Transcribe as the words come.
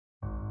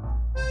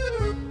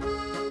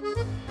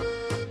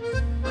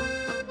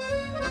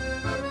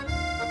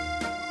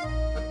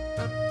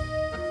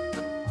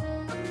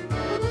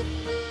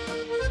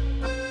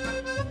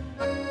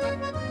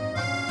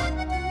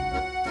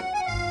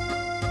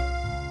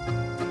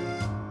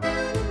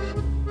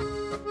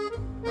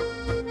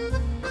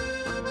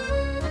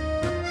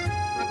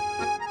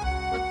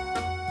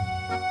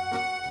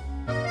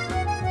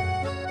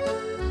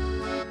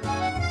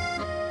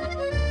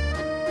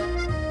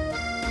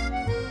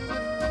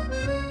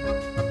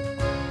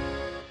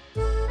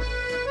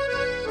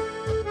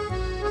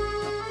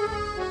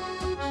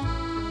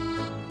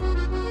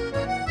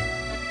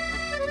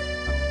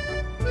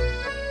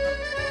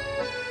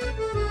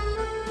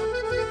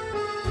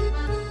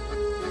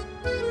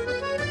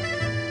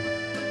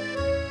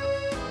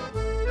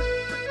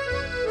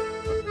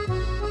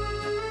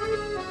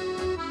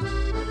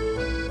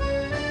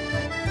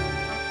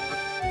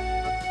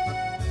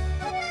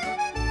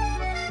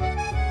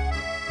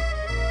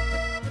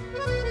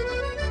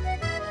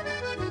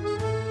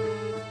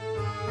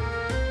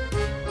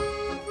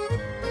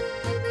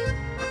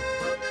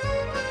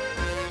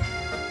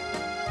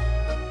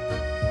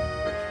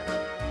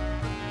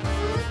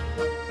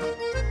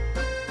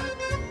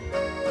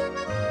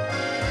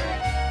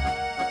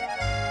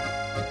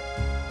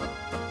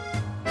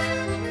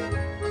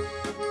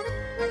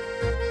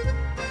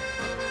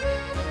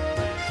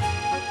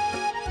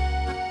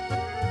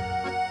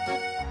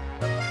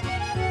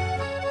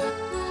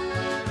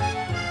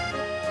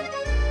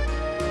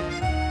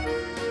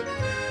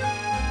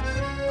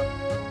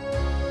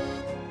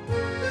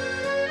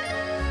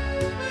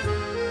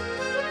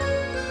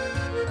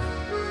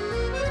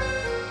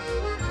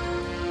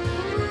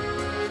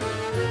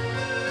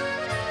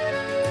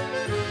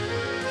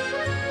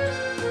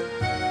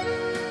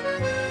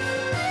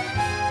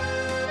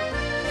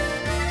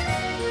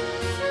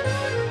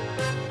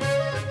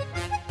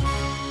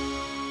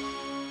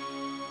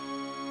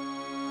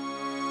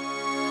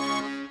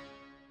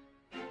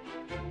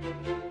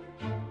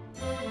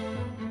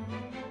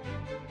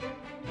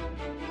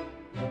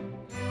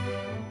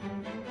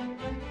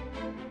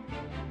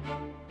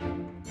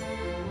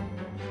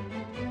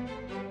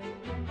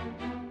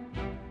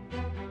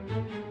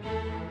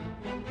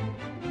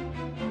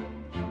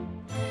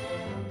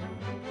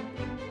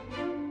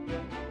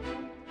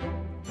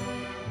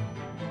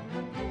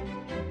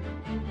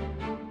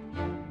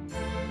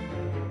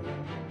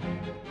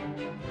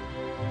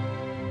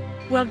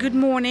Well, good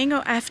morning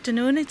or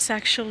afternoon. It's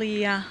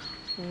actually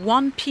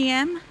 1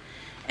 p.m.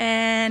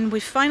 and we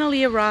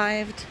finally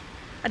arrived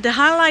at the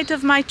highlight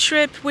of my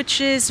trip, which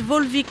is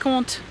Vaux Le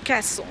Vicomte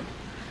Castle.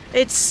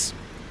 It's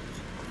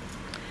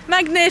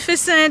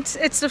magnificent.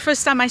 It's the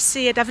first time I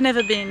see it. I've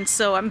never been,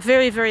 so I'm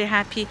very, very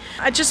happy.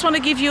 I just want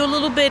to give you a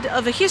little bit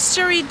of a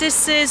history.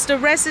 This is the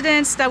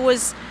residence that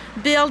was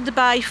built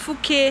by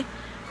Fouquet,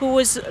 who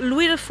was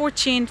Louis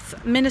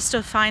XIV Minister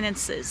of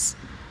Finances.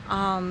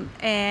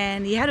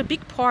 And he had a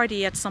big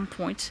party at some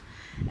point,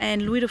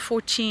 and Louis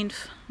XIV,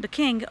 the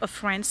King of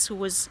France, who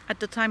was at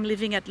the time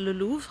living at Le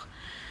Louvre,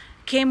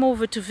 came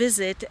over to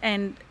visit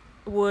and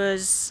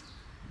was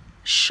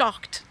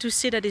shocked to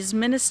see that his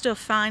Minister of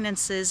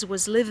Finances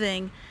was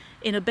living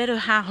in a better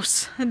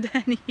house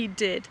than he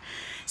did.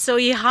 So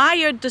he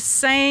hired the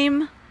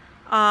same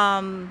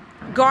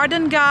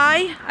garden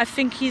guy, I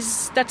think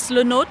that's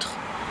Le Nôtre,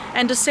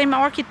 and the same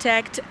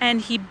architect,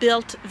 and he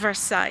built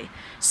Versailles.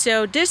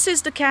 So this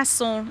is the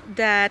castle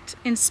that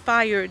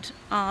inspired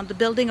the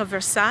building of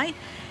Versailles.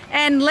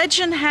 And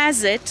legend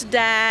has it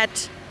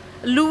that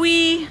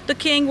Louis the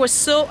King was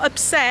so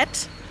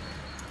upset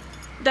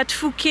that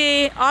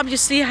Fouquet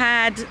obviously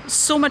had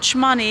so much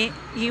money,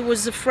 he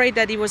was afraid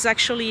that he was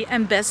actually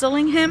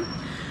embezzling him.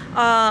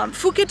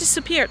 Fouquet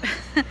disappeared.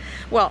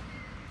 Well,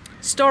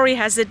 story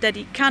has it that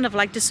he kind of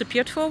like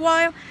disappeared for a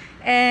while,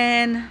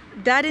 and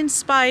that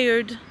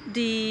inspired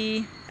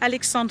the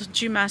Alexandre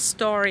Dumas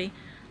story,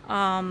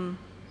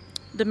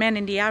 The Man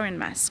in the Iron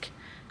Mask,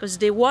 because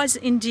there was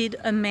indeed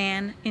a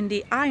man in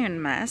the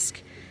Iron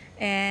Mask,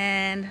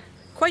 and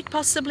quite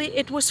possibly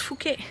it was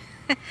Fouquet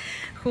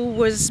who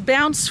was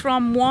bounced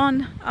from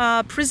one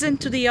prison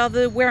to the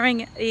other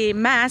wearing a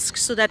mask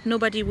so that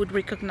nobody would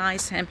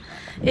recognize him.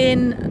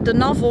 In the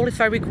novel,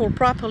 if I recall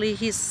properly,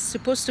 he's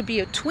supposed to be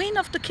a twin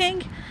of the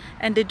king,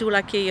 and they do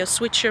like a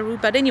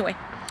switcheroo. But anyway,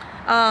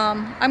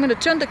 I'm going to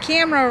turn the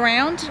camera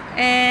around,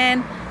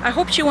 and I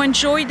hope you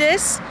enjoy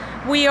this.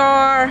 We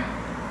are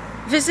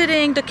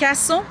visiting the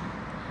castle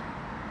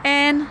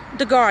and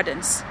the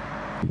gardens.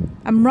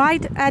 I'm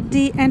right at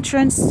the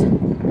entrance,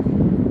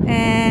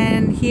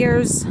 and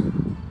here's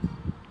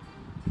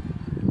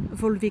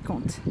Vaux Le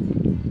Vicomte.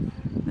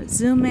 Let's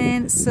zoom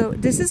in. So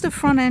this is the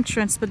front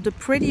entrance, but the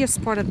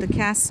prettiest part of the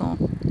castle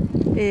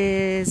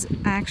is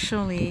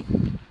actually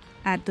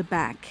at the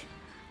back,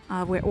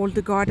 where all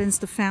the gardens,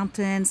 the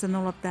fountains, and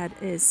all of that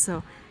is.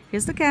 So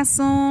here's the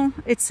castle.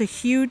 It's a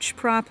huge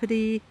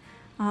property.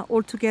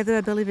 Altogether,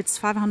 I believe it's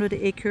 500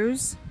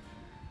 acres.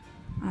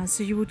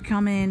 So you would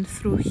come in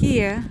through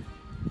here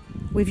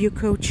with your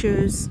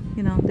coaches.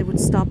 You know, they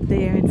would stop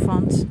there in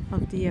front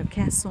of the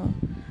castle.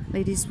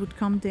 Ladies would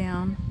come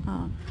down.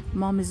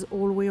 Mom is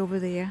all the way over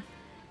there.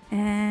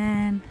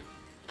 And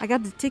I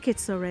got the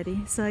tickets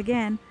already. So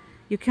again,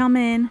 you come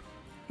in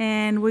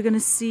and we're going to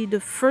see the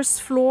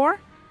first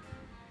floor,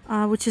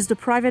 which is the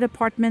private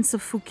apartments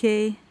of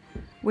Fouquet.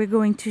 We're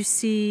going to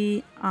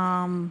see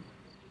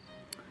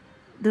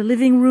the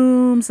living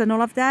rooms and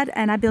all of that,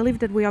 and I believe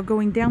that we are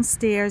going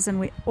downstairs, and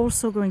we're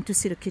also going to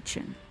see the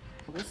kitchen.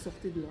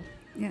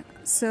 Yeah,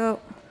 so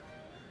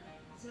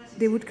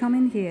they would come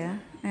in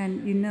here,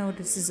 and you know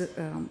this is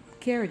a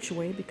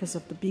carriageway because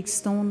of the big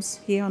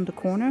stones here on the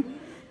corner.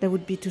 That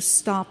would be to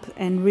stop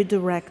and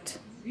redirect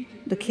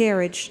the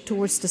carriage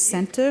towards the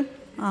center.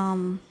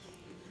 And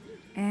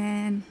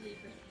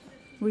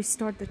we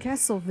start the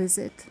castle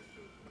visit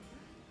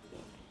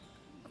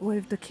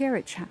with the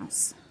carriage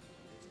house.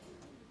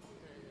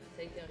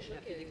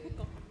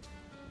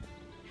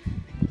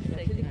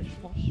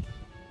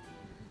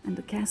 And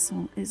the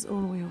castle is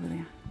all the way over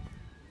there.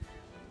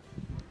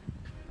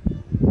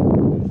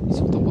 Ils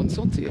sont en bonne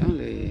santé, hein,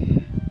 les...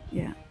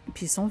 Yeah. Et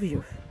puis ils sont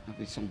vieux. Ah,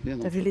 ils sont bien.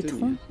 T'as vu les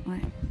troncs? Ouais.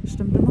 Je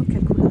me demande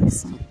quelle couleur ils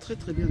sont. Ils sont très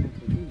très bien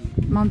entretenus.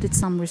 Mom did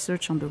some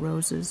research on the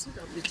roses.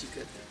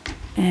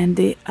 And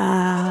they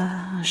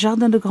are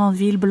Jardin de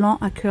Grandville blanc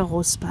à cœur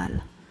rose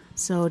pâle.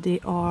 So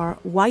they are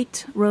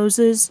white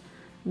roses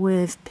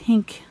with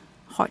pink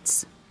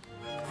hearts.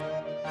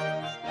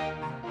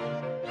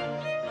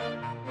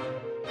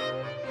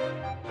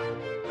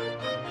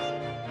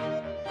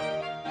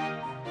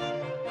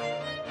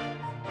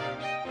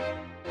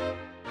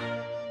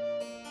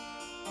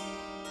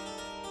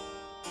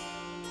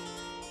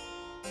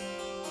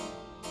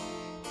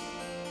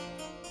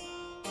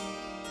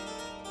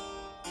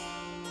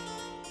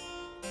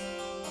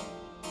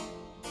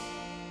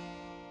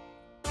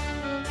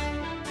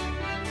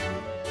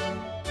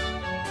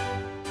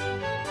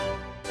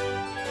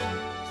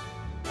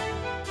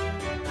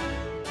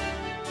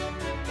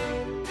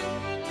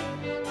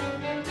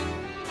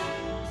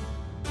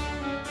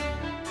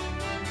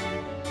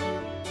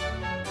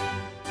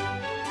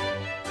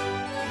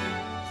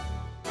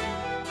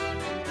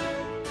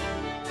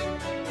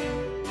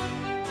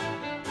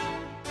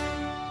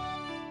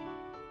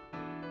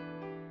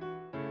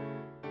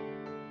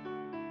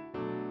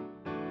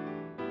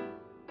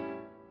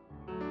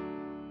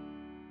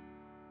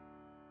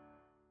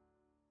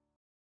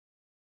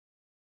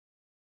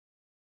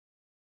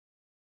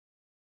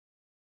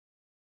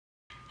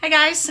 Hey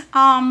guys,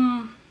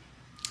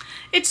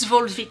 it's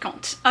Vaux Le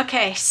Vicomte.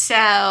 Okay,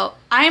 so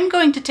I'm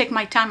going to take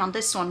my time on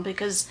this one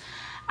because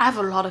I have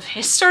a lot of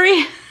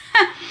history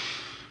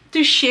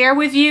to share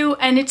with you,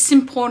 and it's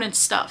important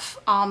stuff.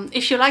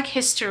 If you like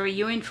history,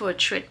 you're in for a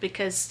treat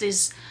because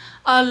there's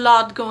a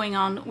lot going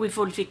on with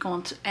Vaux Le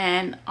Vicomte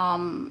and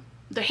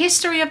the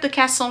history of the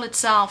castle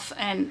itself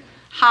and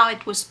how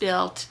it was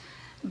built,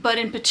 but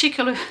in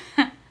particular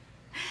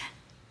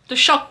the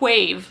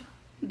shockwave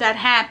that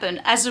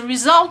happened as a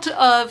result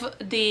of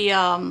the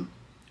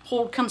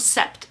whole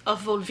concept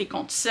of Vaux Le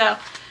Vicomte. So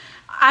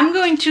I'm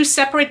going to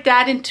separate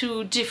that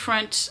into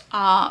different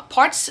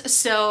parts.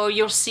 So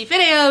you'll see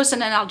videos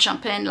and then I'll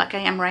jump in like I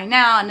am right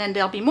now, and then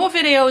there'll be more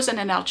videos and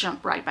then I'll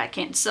jump right back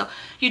in. So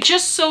you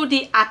just saw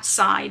the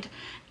outside,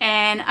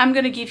 and I'm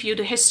going to give you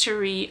the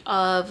history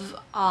of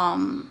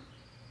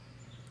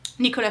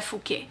Nicolas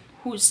Fouquet,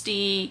 who's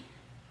the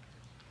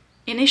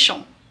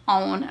initial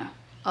owner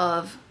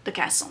of the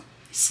castle.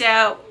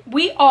 So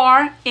we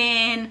are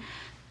in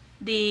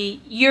the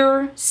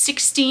year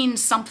 16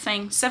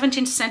 something,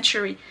 17th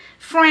century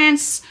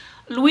France.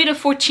 Louis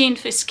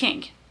XIV is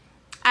king.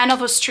 Anne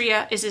of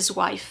Austria is his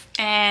wife.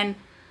 And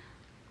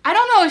I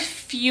don't know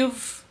if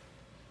you've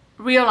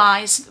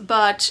realized,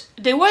 but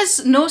there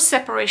was no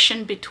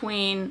separation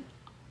between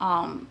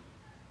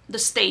the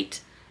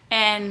state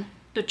and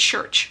the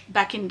church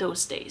back in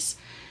those days.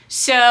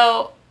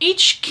 So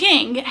each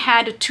king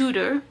had a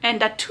tutor,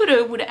 and that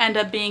tutor would end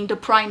up being the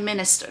prime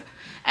minister.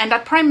 And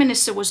that prime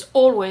minister was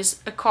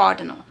always a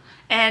cardinal.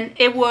 And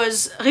it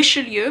was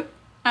Richelieu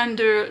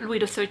under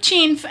Louis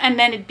XIII, and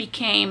then it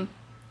became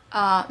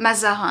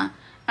Mazarin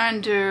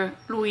under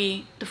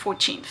Louis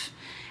XIV.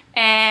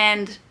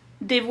 And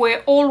they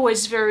were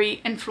always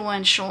very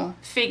influential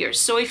figures.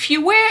 So if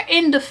you were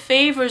in the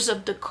favors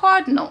of the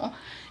cardinal,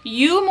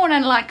 you more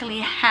than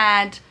likely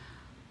had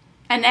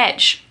an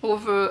edge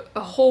over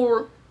a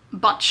whole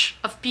bunch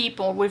of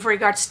people with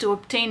regards to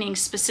obtaining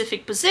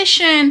specific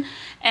position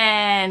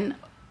and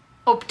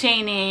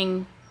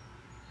obtaining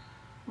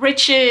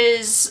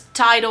riches,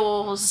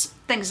 titles,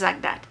 things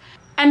like that.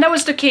 And that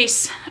was the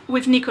case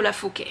with Nicolas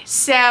Fouquet.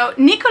 So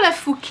Nicolas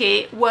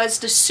Fouquet was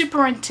the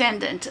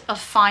superintendent of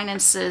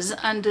finances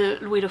under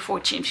Louis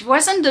XIV. He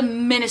wasn't the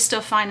minister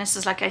of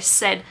finances like I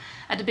said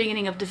at the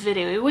beginning of the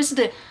video. He was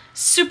the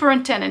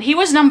superintendent. He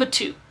was number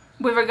 2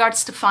 with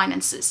regards to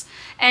finances.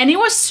 And he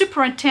was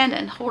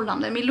superintendent, hold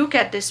on, let me look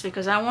at this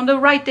because I want the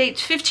right date,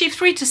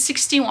 53 to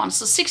 61,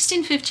 so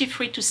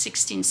 1653 to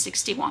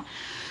 1661.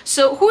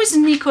 So who is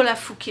Nicolas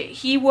Fouquet?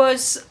 He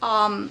was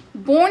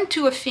born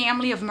to a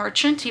family of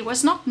merchants. He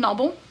was not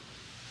noble.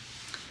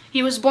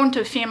 He was born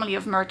to a family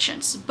of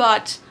merchants,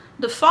 but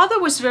the father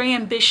was very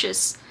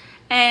ambitious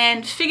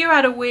and figured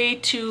out a way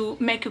to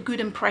make a good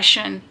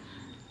impression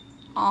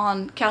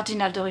on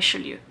Cardinal de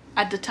Richelieu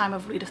at the time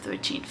of Louis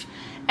XIII.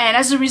 And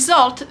as a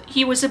result,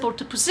 he was able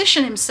to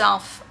position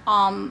himself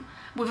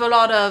with a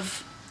lot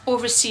of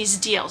overseas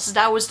deals.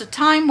 That was the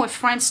time where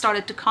France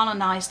started to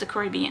colonize the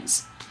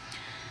Caribbeans.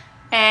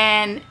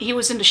 And he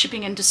was in the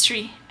shipping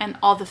industry and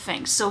other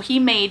things. So he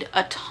made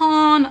a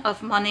ton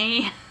of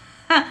money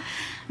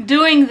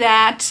doing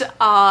that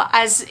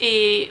as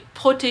a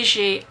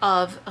protégé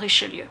of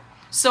Richelieu.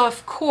 So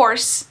of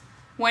course,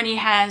 when he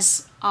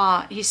has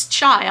his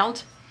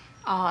child,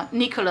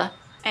 Nicolas,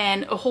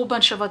 and a whole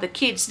bunch of other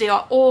kids, they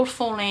are all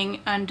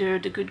falling under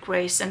the good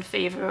grace and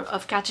favor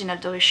of Cardinal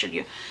de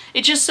Richelieu.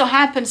 It just so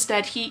happens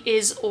that he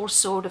is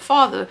also the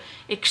father,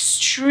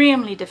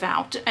 extremely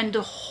devout, and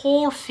the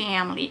whole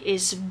family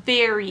is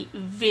very,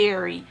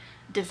 very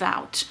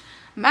devout.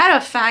 Matter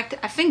of fact,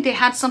 I think they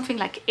had something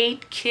like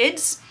 8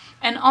 kids,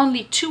 and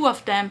only 2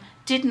 of them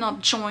did not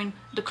join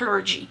the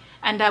clergy,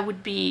 and that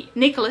would be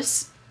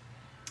Nicholas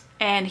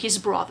and his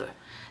brother.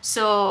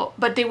 So,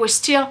 but they were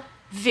still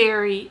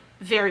very,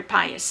 very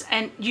pious.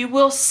 And you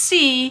will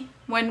see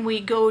when we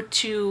go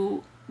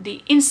to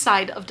the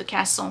inside of the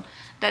castle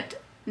that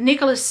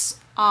Nicholas'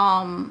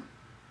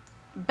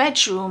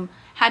 bedroom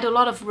had a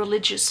lot of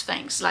religious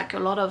things, like a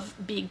lot of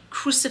big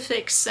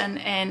crucifix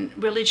and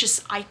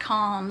religious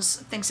icons,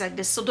 things like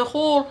this. So the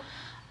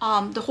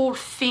whole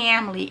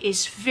family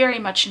is very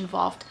much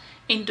involved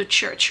in the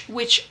church,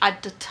 which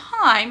at the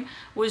time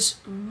was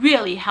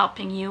really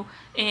helping you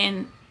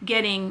in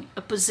getting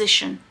a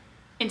position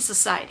in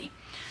society.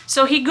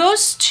 So he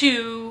goes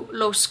to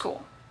law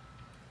school,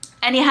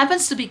 and he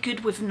happens to be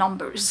good with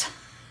numbers.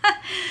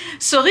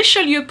 So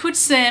Richelieu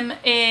puts him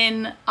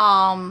in,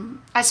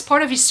 as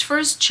part of his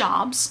first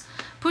jobs,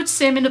 puts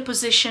him in a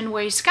position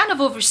where he's kind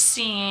of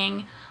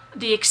overseeing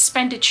the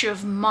expenditure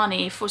of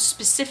money for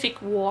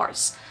specific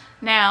wars.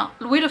 Now,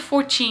 Louis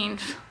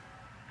XIV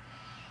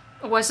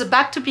was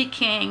about to be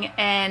king,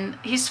 and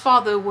his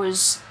father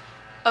was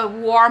a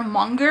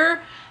warmonger,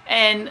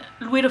 and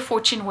Louis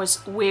XIV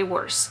was way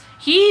worse.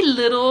 He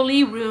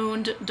literally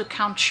ruined the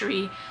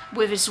country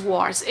with his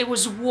wars. It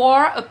was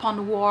war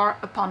upon war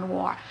upon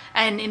war.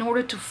 And in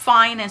order to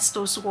finance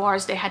those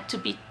wars, there had to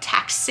be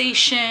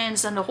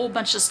taxations and a whole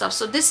bunch of stuff.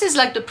 So this is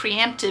like the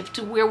preemptive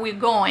to where we're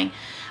going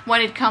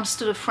when it comes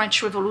to the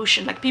French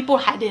Revolution. Like, people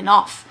had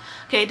enough.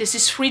 Okay, this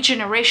is 3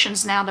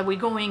 generations now that we're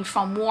going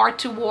from war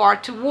to war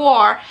to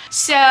war.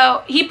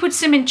 So he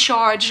puts him in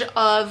charge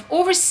of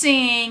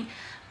overseeing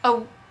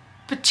a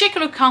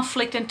particular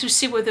conflict and to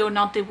see whether or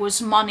not there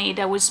was money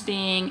that was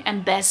being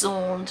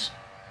embezzled,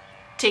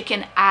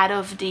 taken out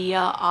of the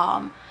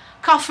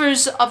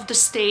coffers of the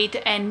state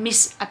and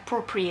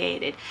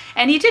misappropriated.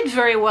 And he did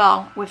very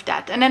well with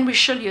that. And then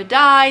Richelieu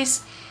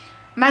dies,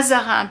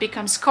 Mazarin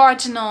becomes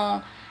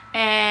cardinal,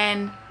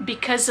 and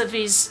because of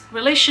his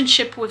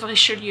relationship with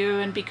Richelieu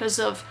and because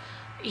of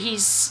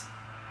his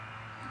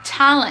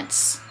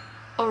talents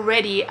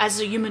already as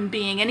a human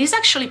being, and he's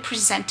actually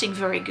presenting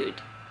very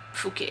good,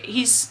 Fouquet.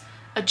 He's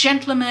a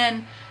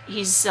gentleman,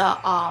 he's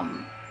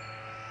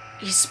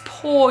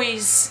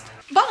poised.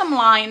 Bottom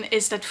line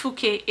is that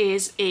Fouquet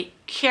is a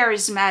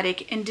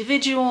charismatic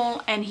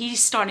individual and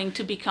he's starting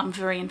to become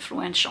very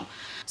influential.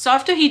 So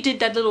after he did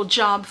that little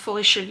job for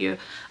Richelieu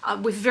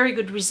with very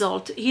good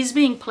result, he's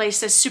being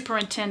placed as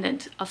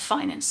superintendent of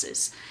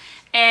finances.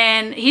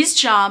 And his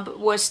job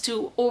was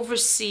to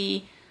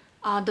oversee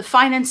the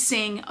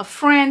financing of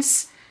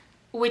France,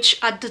 which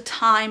at the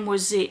time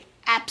was an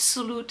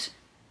absolute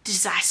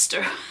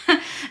disaster.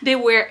 They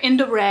were in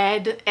the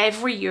red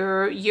every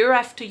year, year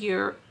after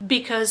year,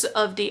 because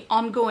of the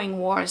ongoing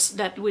wars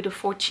that Louis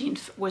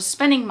XIV was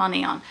spending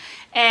money on.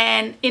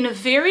 And in a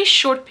very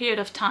short period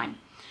of time,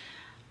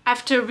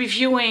 after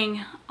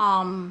reviewing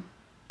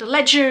the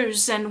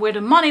ledgers and where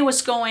the money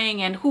was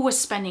going and who was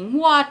spending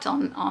what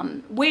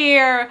on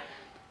where,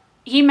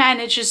 he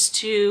manages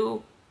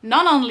to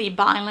not only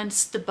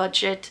balance the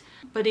budget,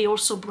 but he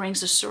also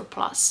brings a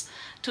surplus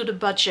to the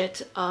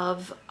budget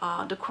of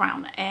the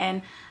crown.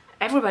 And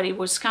everybody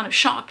was kind of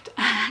shocked,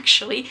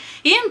 actually.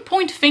 He didn't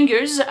point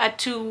fingers as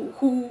to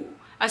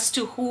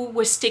who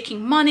was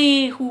taking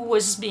money, who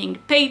was being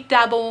paid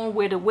double,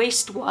 where the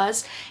waste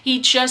was. He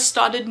just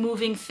started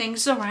moving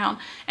things around,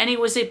 and he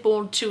was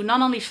able to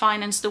not only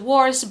finance the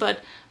wars,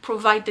 but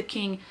provide the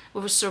king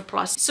with a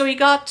surplus. So he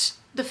got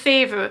the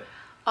favor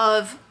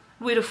of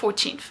Louis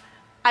XIV.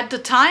 At the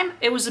time,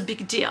 it was a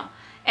big deal.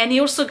 And he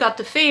also got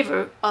the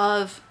favor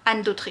of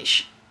Anne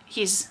d'Autriche,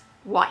 his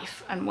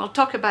wife, and we'll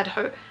talk about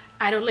her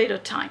at a later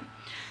time.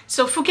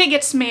 So Fouquet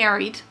gets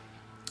married,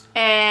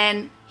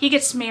 and he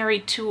gets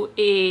married to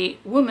a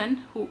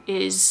woman who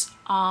is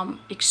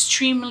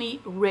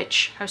extremely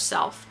rich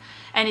herself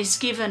and is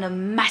given a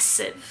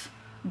massive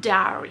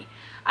dowry.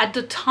 At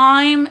the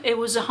time, it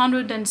was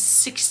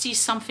 160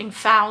 something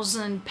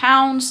thousand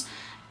pounds.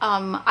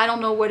 I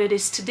don't know what it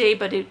is today,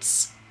 but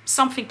it's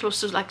something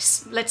close to, like,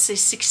 let's say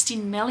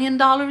 $16 million,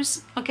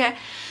 okay?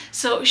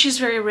 So she's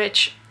very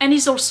rich, and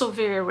he's also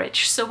very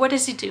rich. So what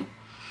does he do?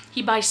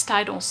 He buys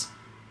titles.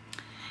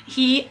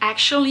 He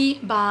actually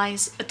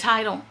buys a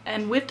title,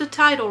 and with the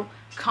title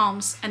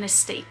comes an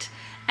estate,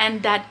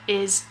 and that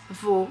is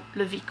Vaux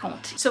Le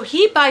Vicomte. So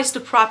he buys the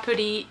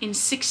property in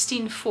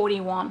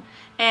 1641,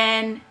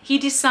 and he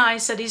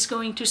decides that he's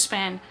going to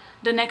spend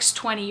the next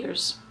 20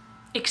 years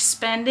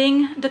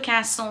expanding the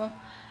castle,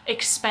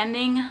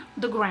 expanding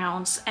the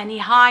grounds, and he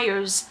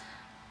hires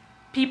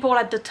people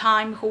at the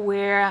time who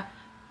were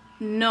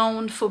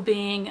known for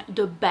being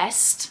the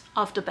best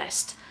of the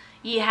best.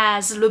 He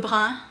has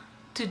Lebrun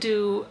to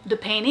do the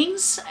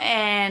paintings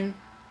and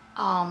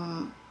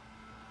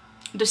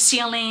the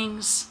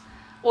ceilings,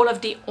 all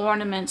of the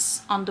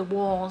ornaments on the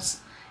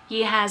walls.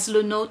 He has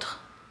Le Nôtre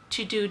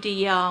to do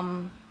the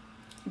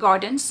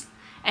gardens,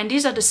 and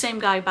these are the same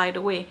guy, by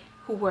the way,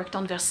 who worked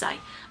on Versailles,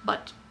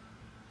 but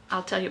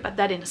I'll tell you about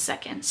that in a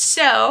second.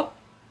 So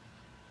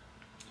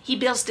he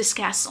builds this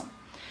castle,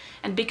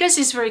 and because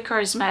he's very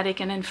charismatic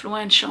and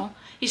influential,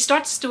 he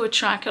starts to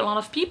attract a lot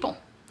of people.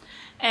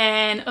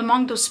 And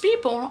among those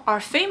people are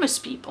famous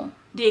people.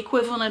 The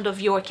equivalent of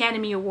your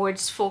Academy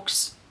Awards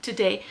folks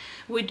today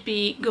would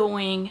be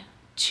going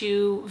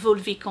to Vaux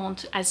Le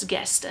Vicomte as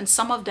guests, and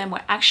some of them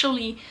were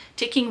actually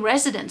taking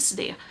residence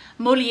there.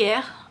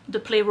 Molière, the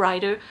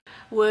playwright,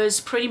 was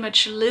pretty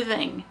much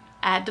living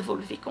at the Vaux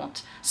Le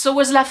Vicomte. So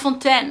was La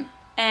Fontaine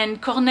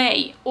and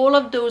Corneille. All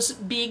of those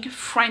big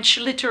French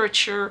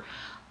literature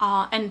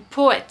and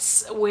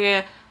poets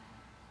were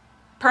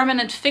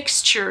permanent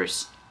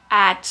fixtures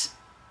at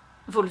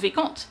Vaux Le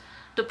Vicomte.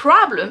 The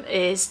problem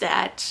is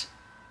that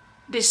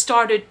they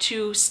started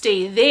to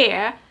stay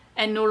there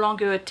and no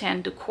longer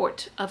attend the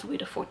court of Louis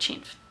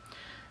XIV.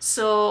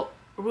 So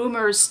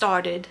rumors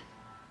started,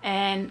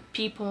 and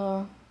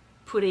people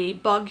put a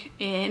bug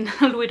in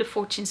Louis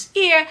XIV's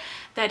ear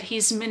that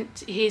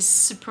his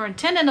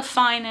superintendent of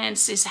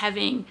finance is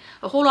having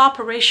a whole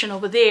operation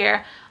over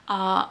there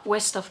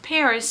west of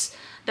Paris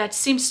that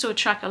seems to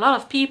attract a lot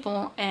of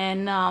people,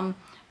 and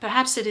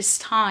perhaps it is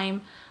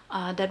time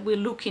that we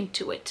look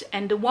into it.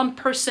 And the one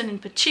person in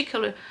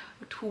particular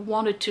who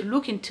wanted to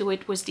look into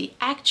it was the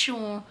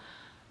actual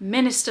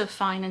Minister of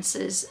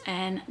Finances,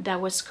 and that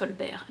was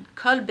Colbert. And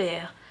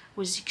Colbert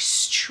was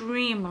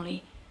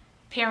extremely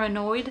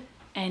paranoid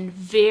and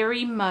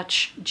very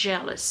much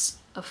jealous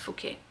of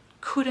Fouquet.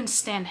 Couldn't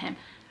stand him.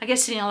 I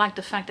guess he didn't like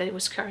the fact that he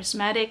was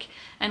charismatic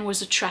and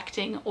was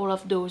attracting all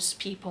of those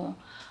people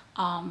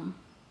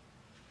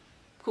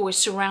who were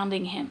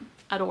surrounding him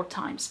at all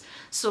times.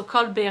 So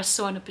Colbert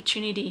saw an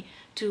opportunity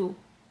to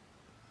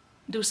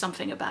do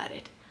something about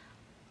it.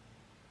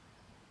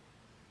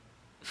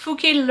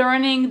 Fouquet,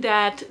 learning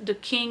that the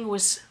king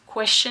was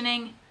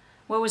questioning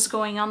what was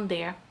going on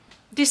there,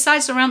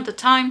 decides around the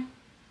time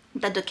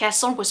that the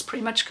castle was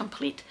pretty much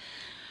complete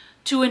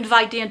to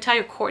invite the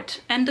entire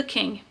court and the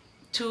king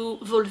to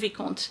Vaux Le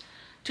Vicomte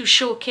to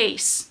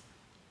showcase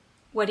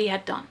what he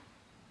had done.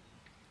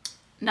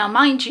 Now,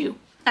 mind you,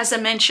 as I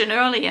mentioned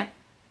earlier,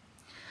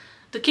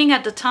 the king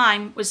at the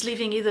time was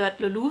living either at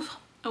Le Louvre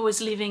or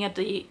was living at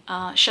the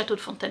Château de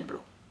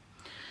Fontainebleau.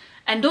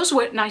 And those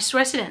were nice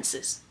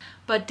residences,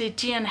 but they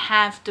didn't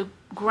have the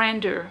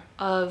grandeur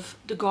of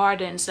the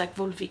gardens like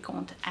Vaux Le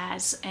Vicomte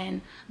has,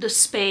 and the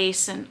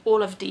space and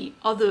all of the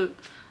other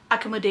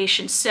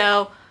accommodations.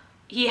 So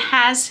he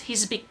has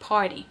his big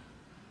party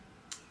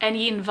and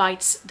he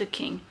invites the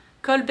king.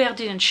 Colbert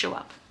didn't show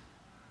up.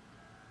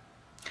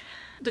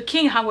 The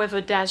king,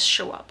 however, does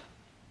show up.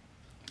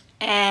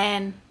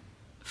 And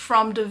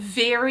from the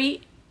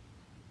very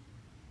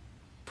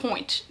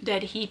point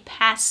that he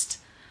passed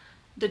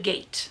the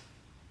gate,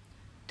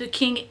 the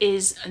king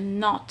is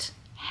not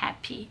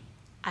happy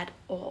at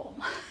all.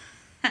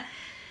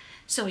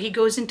 So he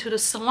goes into the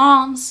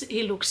salons,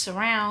 he looks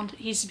around,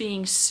 he's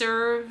being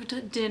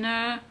served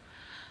dinner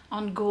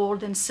on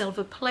gold and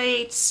silver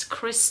plates,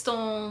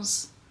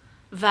 crystals,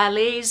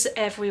 valets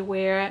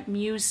everywhere,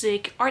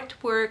 music,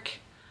 artwork,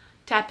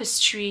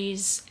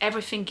 tapestries,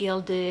 everything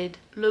gilded,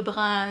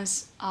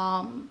 Lebruns,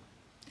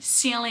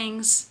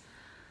 ceilings,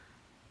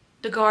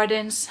 the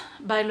gardens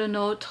by Le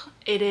Nôtre.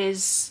 It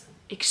is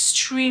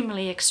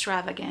extremely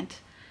extravagant,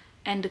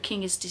 and the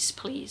king is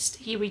displeased.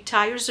 He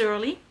retires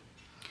early,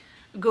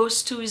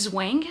 goes to his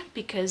wing,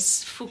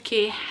 because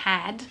Fouquet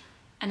had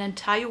an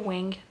entire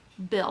wing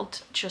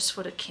built just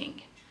for the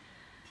king.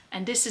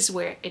 And this is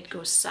where it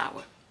goes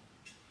sour.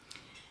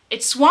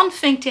 It's one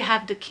thing to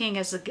have the king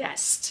as a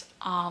guest.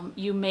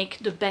 You make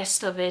the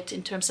best of it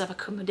in terms of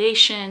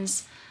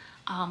accommodations.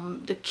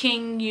 The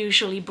king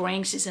usually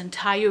brings his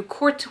entire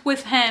court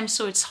with him,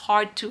 so it's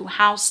hard to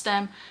house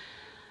them.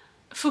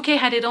 Fouquet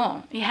had it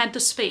all. He had the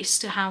space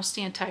to house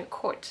the entire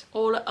court.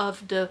 All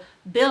of the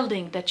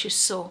building that you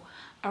saw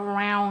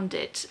around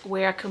it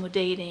were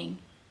accommodating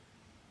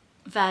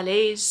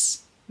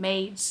valets,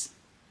 maids,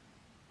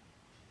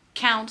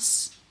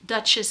 counts,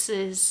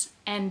 duchesses,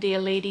 and their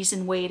ladies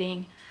in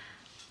waiting.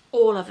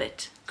 All of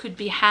it could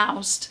be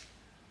housed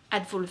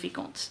at Vaux Le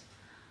Vicomte.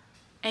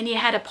 And he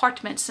had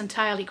apartments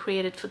entirely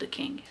created for the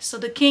king. So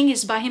the king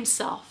is by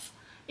himself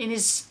in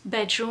his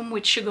bedroom,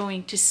 which you're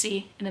going to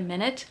see in a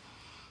minute,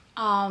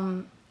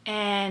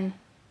 and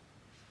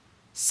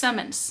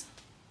summons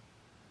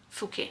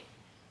Fouquet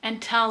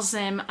and tells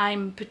him,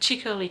 I'm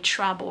particularly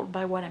troubled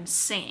by what I'm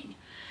seeing.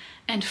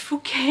 And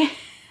Fouquet,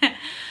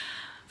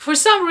 for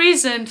some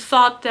reason,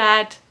 thought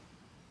that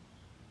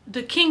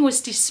the king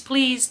was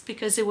displeased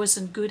because it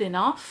wasn't good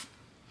enough.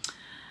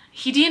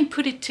 He didn't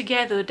put it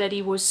together that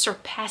he was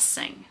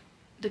surpassing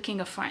the King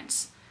of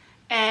France.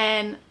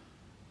 And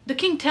the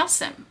king tells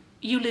him,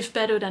 you live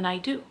better than I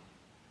do.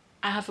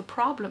 I have a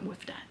problem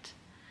with that.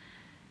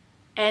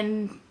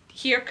 And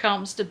here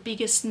comes the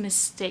biggest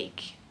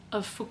mistake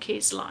of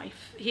Fouquet's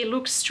life. He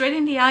looks straight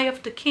in the eye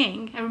of the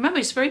king. And remember,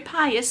 he's very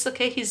pious,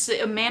 okay? He's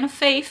a man of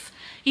faith.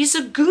 He's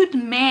a good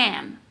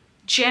man,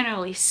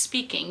 generally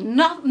speaking.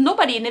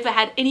 Nobody never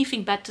had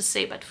anything bad to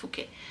say about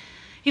Fouquet.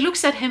 He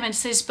looks at him and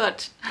says,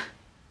 but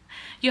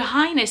Your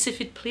Highness, if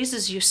it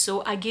pleases you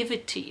so, I give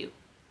it to you.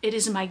 It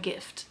is my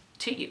gift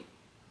to you.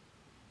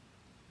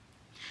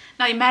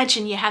 Now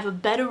imagine you have a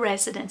better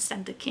residence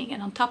than the king,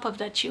 and on top of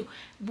that you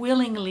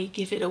willingly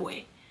give it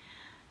away.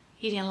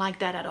 He didn't like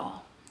that at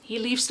all. He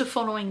leaves the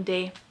following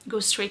day,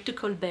 goes straight to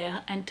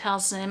Colbert and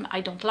tells him,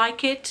 I don't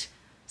like it,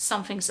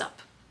 something's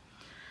up.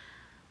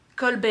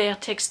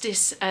 Colbert takes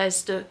this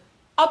as the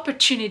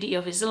opportunity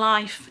of his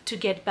life to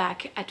get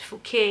back at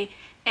Fouquet,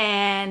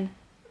 and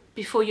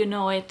before you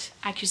know it,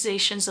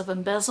 accusations of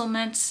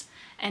embezzlement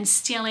and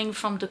stealing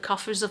from the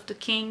coffers of the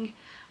king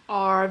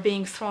are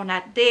being thrown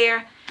out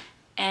there,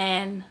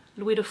 and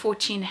Louis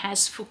XIV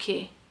has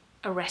Fouquet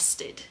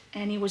arrested.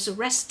 And he was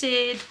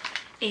arrested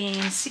in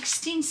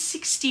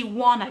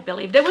 1661, I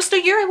believe. That was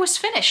the year it was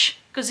finished,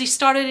 because he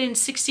started in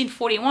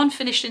 1641,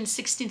 finished in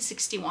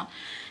 1661.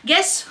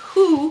 Guess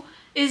who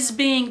is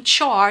being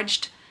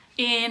charged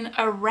in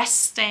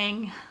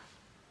arresting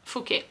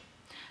Fouquet?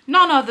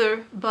 None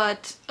other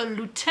but a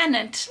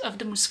lieutenant of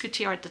the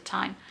Musketeer at the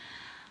time,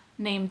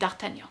 named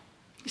D'Artagnan.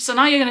 So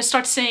now you're going to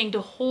start seeing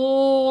the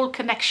whole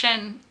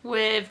connection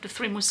with the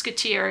Three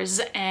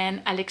Musketeers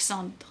and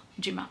Alexandre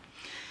Dumas.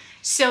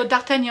 So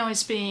D'Artagnan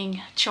is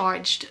being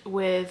charged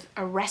with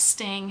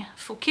arresting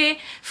Fouquet.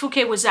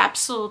 Fouquet was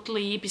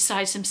absolutely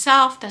besides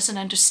himself, doesn't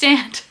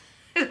understand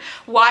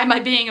why am I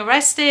being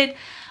arrested.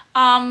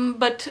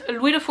 But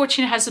Louis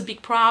XIV has a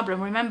big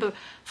problem. Remember,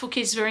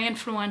 Fouquet is very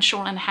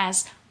influential and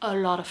has a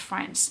lot of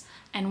friends.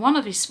 And one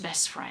of his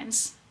best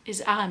friends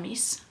is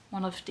Aramis,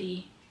 one of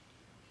the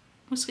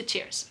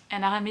musketeers.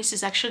 And Aramis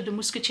is actually the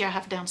musketeer I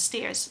have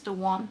downstairs, the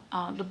one,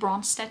 the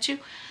bronze statue,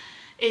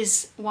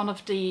 is one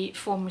of the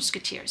 4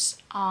 musketeers.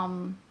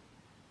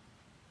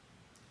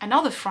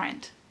 Another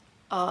friend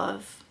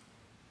of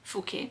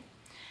Fouquet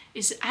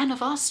is Anne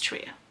of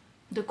Austria,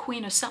 the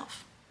queen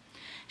herself.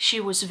 She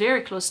was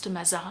very close to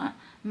Mazarin.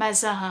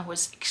 Mazarin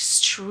was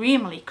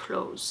extremely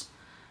close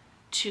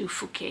to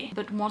Fouquet.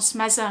 But once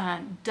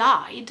Mazarin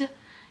died,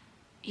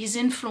 his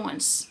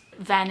influence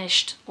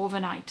vanished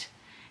overnight.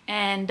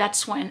 And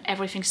that's when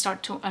everything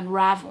started to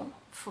unravel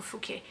for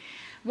Fouquet.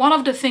 One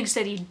of the things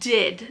that he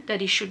did that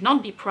he should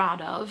not be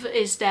proud of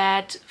is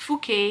that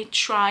Fouquet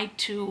tried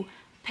to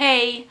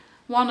pay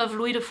one of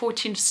Louis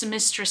XIV's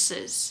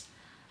mistresses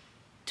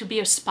to be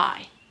a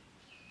spy.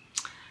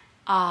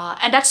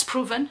 And that's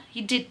proven.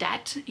 He did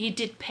that. He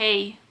did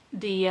pay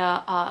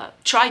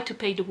tried to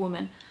pay the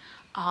woman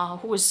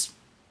who was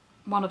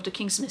one of the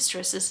king's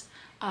mistresses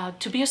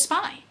to be a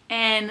spy.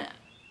 And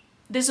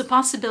there's a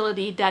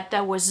possibility that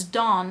that was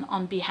done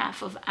on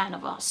behalf of Anne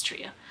of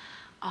Austria.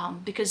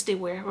 Because they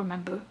were,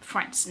 remember,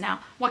 friends.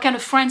 Now, what kind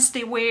of friends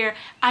they were,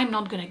 I'm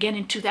not going to get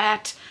into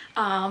that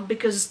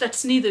because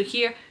that's neither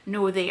here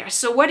nor there.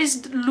 So what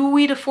is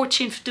Louis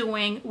XIV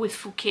doing with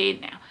Fouquet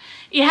now?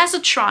 He has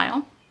a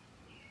trial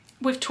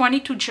with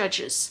 22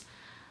 judges.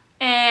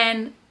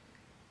 And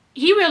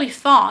he really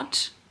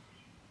thought,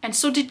 and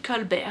so did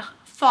Colbert,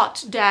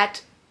 thought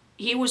that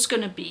he was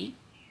going to be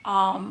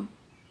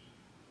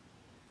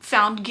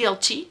found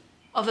guilty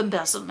of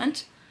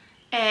embezzlement,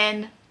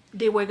 and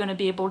they were going to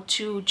be able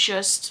to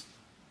just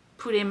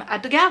put him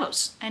at the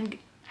gallows and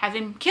have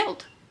him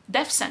killed,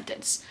 death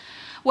sentence.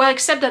 Well,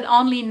 except that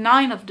only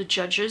 9 of the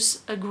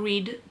judges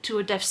agreed to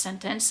a death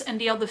sentence, and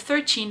the other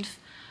 13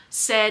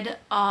 said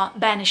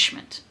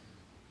banishment.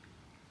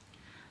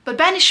 But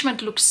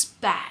banishment looks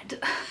bad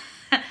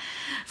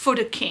for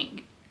the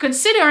king,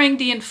 considering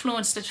the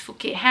influence that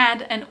Fouquet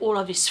had and all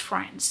of his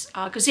friends,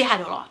 because he had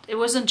a lot. It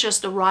wasn't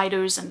just the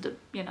writers and the,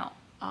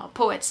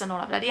 poets and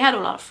all of that. He had a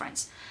lot of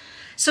friends.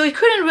 So he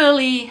couldn't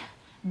really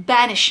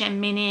banish him,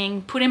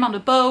 meaning put him on a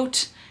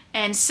boat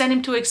and send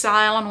him to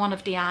exile on one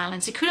of the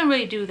islands. He couldn't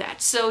really do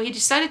that. So he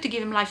decided to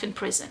give him life in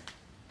prison.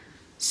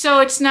 So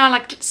it's now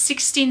like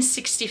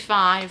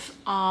 1665.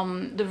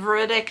 The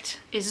verdict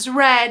is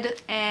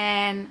read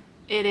and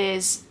it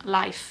is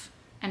life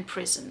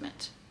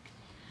imprisonment.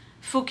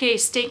 Fouquet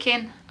is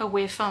taken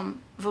away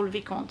from Vaux Le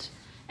Vicomte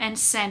and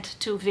sent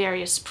to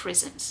various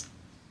prisons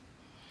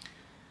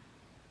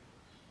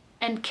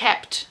and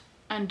kept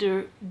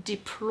under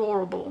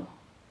deplorable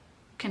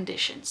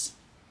conditions.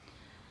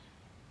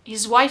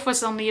 His wife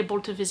was only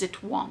able to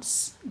visit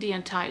once the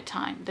entire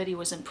time that he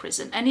was in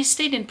prison, and he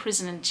stayed in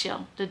prison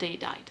until the day he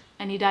died,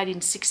 and he died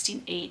in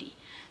 1680.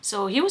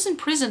 So he was in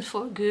prison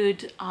for a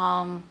good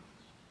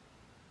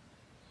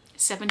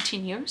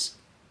 17 years.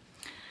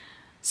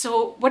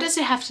 So what does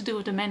it have to do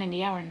with the Man in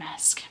the Iron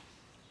Mask?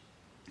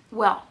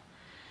 Well,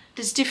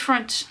 there's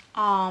different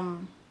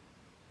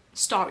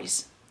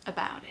stories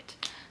about it.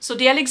 So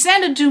the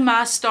Alexandre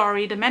Dumas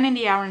story, The Man in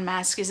the Iron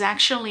Mask, is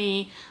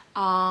actually,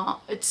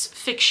 it's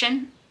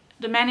fiction.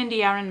 The Man in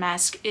the Iron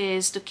Mask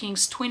is the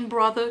king's twin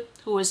brother,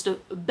 who was the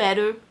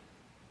better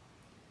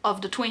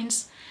of the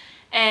twins.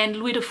 And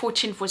Louis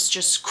XIV was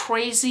just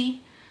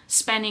crazy,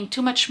 spending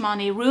too much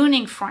money,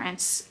 ruining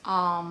France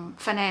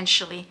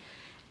financially.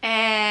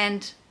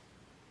 And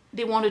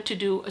they wanted to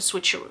do a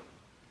switcheroo.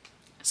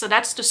 So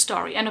that's the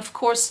story. And of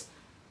course,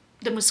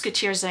 the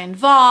Musketeers are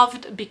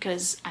involved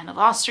because Anne of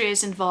Austria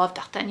is involved,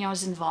 D'Artagnan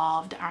is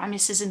involved,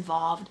 Aramis is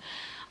involved.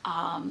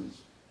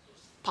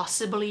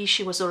 Possibly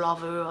she was a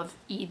lover of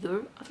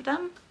either of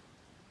them.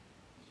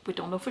 We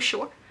don't know for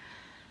sure.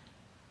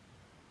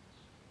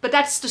 But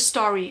that's the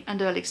story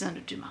under Alexandre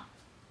Dumas.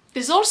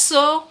 There's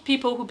also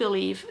people who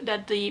believe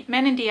that the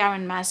Man in the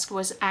Iron Mask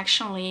was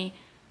actually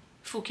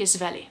Fouquet's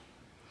valet.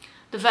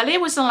 The valet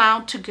was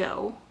allowed to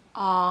go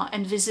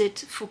and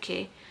visit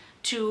Fouquet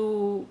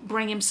to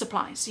bring him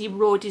supplies. He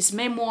wrote his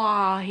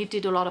memoir, he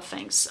did a lot of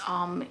things.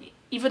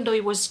 Even though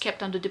he was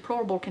kept under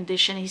deplorable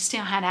condition, he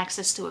still had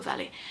access to a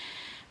valet.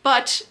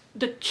 But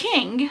the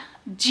king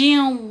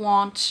didn't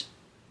want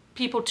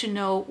people to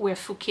know where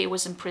Fouquet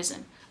was in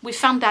prison. We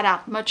found that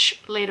out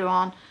much later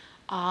on,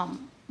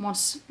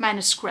 once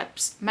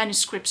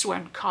manuscripts were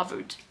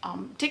uncovered.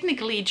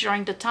 Technically,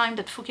 during the time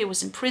that Fouquet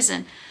was in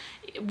prison,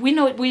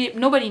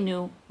 nobody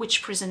knew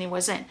which prison he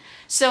was in.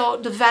 So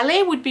the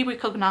valet would be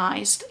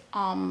recognized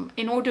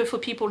in order for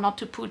people not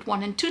to put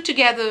 1 and 2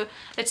 together.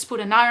 Let's put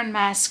an iron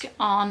mask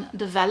on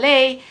the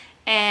valet,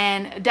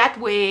 and that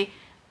way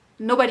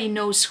nobody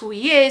knows who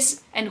he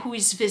is and who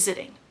he's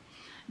visiting.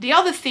 The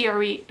other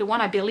theory, the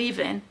one I believe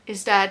in,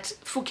 is that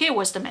Fouquet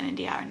was the Man in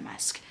the Iron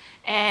Mask.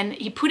 And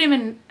he put him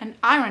in an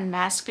iron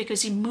mask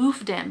because he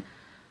moved him.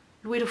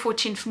 Louis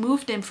XIV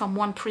moved him from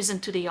one prison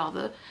to the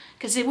other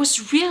because it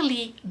was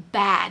really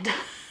bad.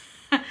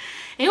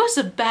 It was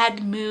a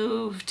bad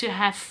move to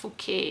have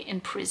Fouquet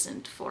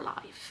imprisoned for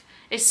life,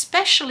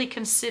 especially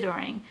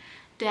considering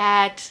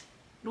that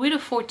Louis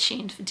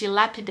XIV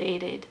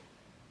dilapidated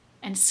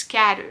and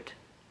scattered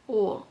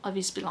all of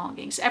his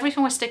belongings.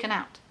 Everything was taken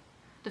out.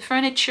 The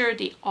furniture,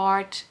 the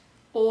art,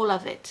 all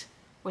of it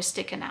was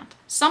taken out.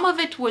 Some of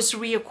it was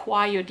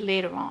reacquired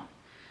later on.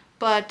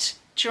 But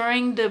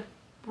during the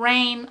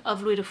reign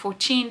of Louis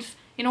XIV,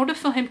 in order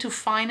for him to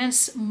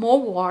finance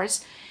more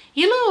wars,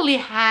 he literally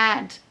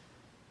had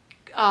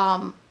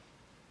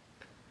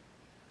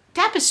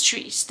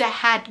tapestries that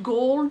had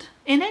gold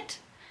in it.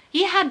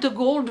 He had the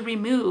gold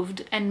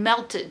removed and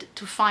melted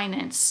to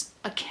finance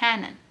a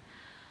cannon.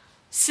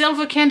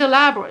 Silver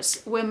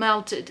candelabras were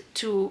melted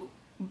to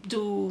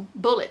do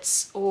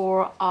bullets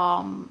or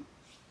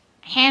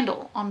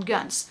handle on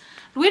guns.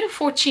 Louis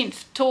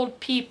XIV told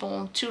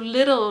people to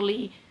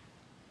literally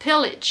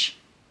pillage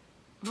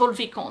Vaux Le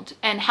Vicomte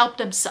and help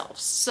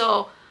themselves.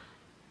 So,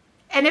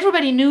 and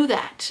everybody knew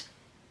that.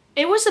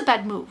 It was a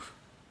bad move,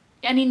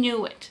 and he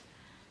knew it.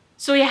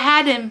 So he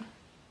had him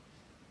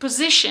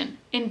positioned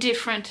in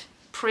different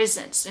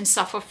prisons, in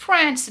south of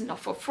France, in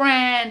north of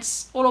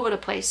France, all over the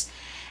place.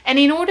 And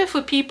in order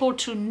for people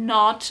to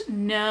not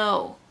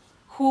know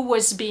who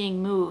was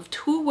being moved,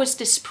 who was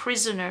this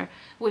prisoner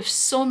with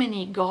so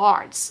many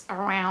guards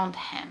around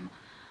him,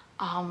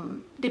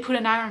 they put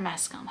an iron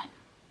mask on him.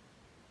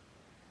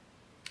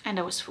 And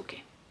that was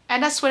Fouquet.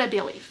 And that's what I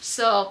believe.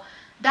 So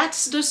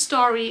that's the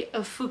story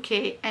of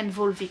Fouquet and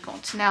Vaux Le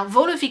Vicomte. Now,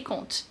 Vaux Le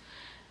Vicomte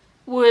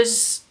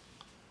was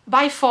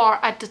by far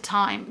at the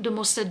time the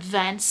most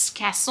advanced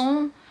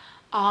castle.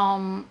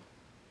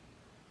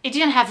 It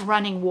didn't have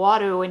running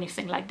water or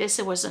anything like this.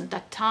 It wasn't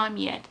that time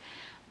yet.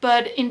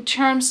 But in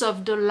terms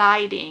of the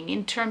lighting,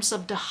 in terms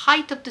of the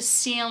height of the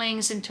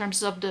ceilings, in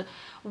terms of the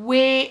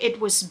way it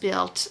was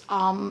built,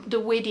 the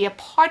way the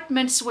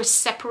apartments were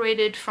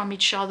separated from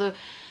each other,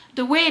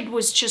 the way it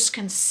was just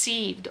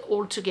conceived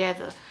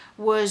altogether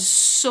was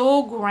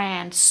so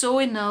grand,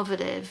 so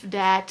innovative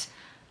that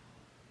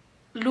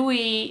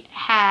Louis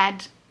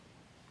had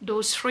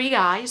those three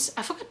guys.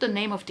 I forgot the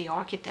name of the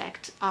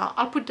architect.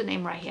 I'll put the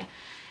name right here.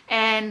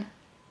 And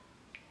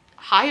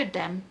hired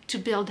them to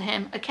build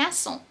him a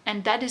castle.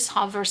 And that is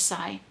how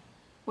Versailles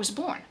was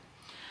born.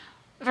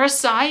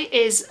 Versailles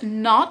is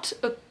not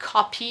a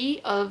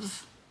copy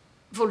of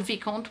Vaux Le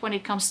Vicomte when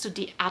it comes to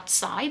the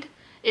outside.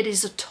 It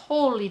is a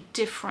totally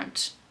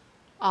different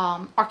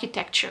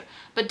architecture.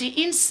 But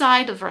the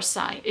inside of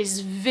Versailles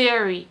is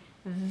very,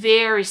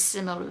 very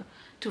similar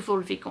to Vaux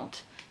Le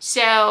Vicomte.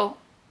 So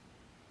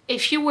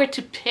if you were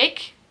to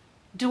pick,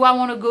 do I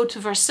want to go to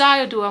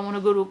Versailles or do I want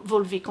to go to Vaux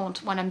Le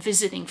Vicomte when I'm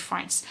visiting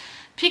France?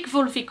 Pick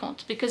Vaux Le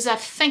Vicomte because I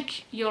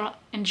think you'll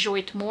enjoy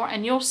it more,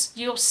 and you'll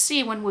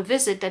see when we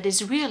visit that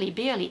there's really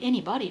barely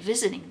anybody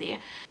visiting there.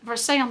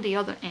 Versailles, on the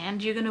other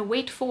hand, you're going to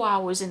wait 4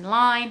 hours in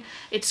line.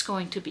 It's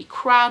going to be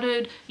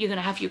crowded. You're going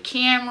to have your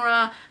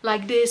camera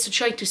like this to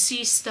try to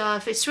see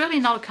stuff. It's really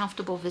not a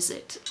comfortable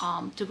visit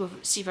to go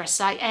see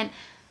Versailles. And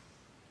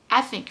I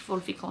think Vaux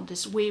Le Vicomte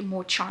is way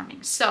more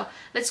charming. So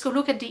let's go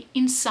look at the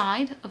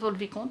inside of Vaux Le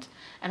Vicomte.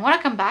 And when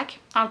I come back,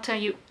 I'll tell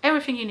you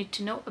everything you need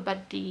to know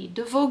about the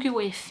de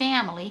Vauguet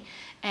family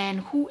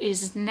and who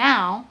is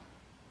now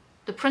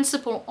the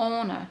principal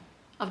owner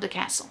of the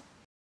castle.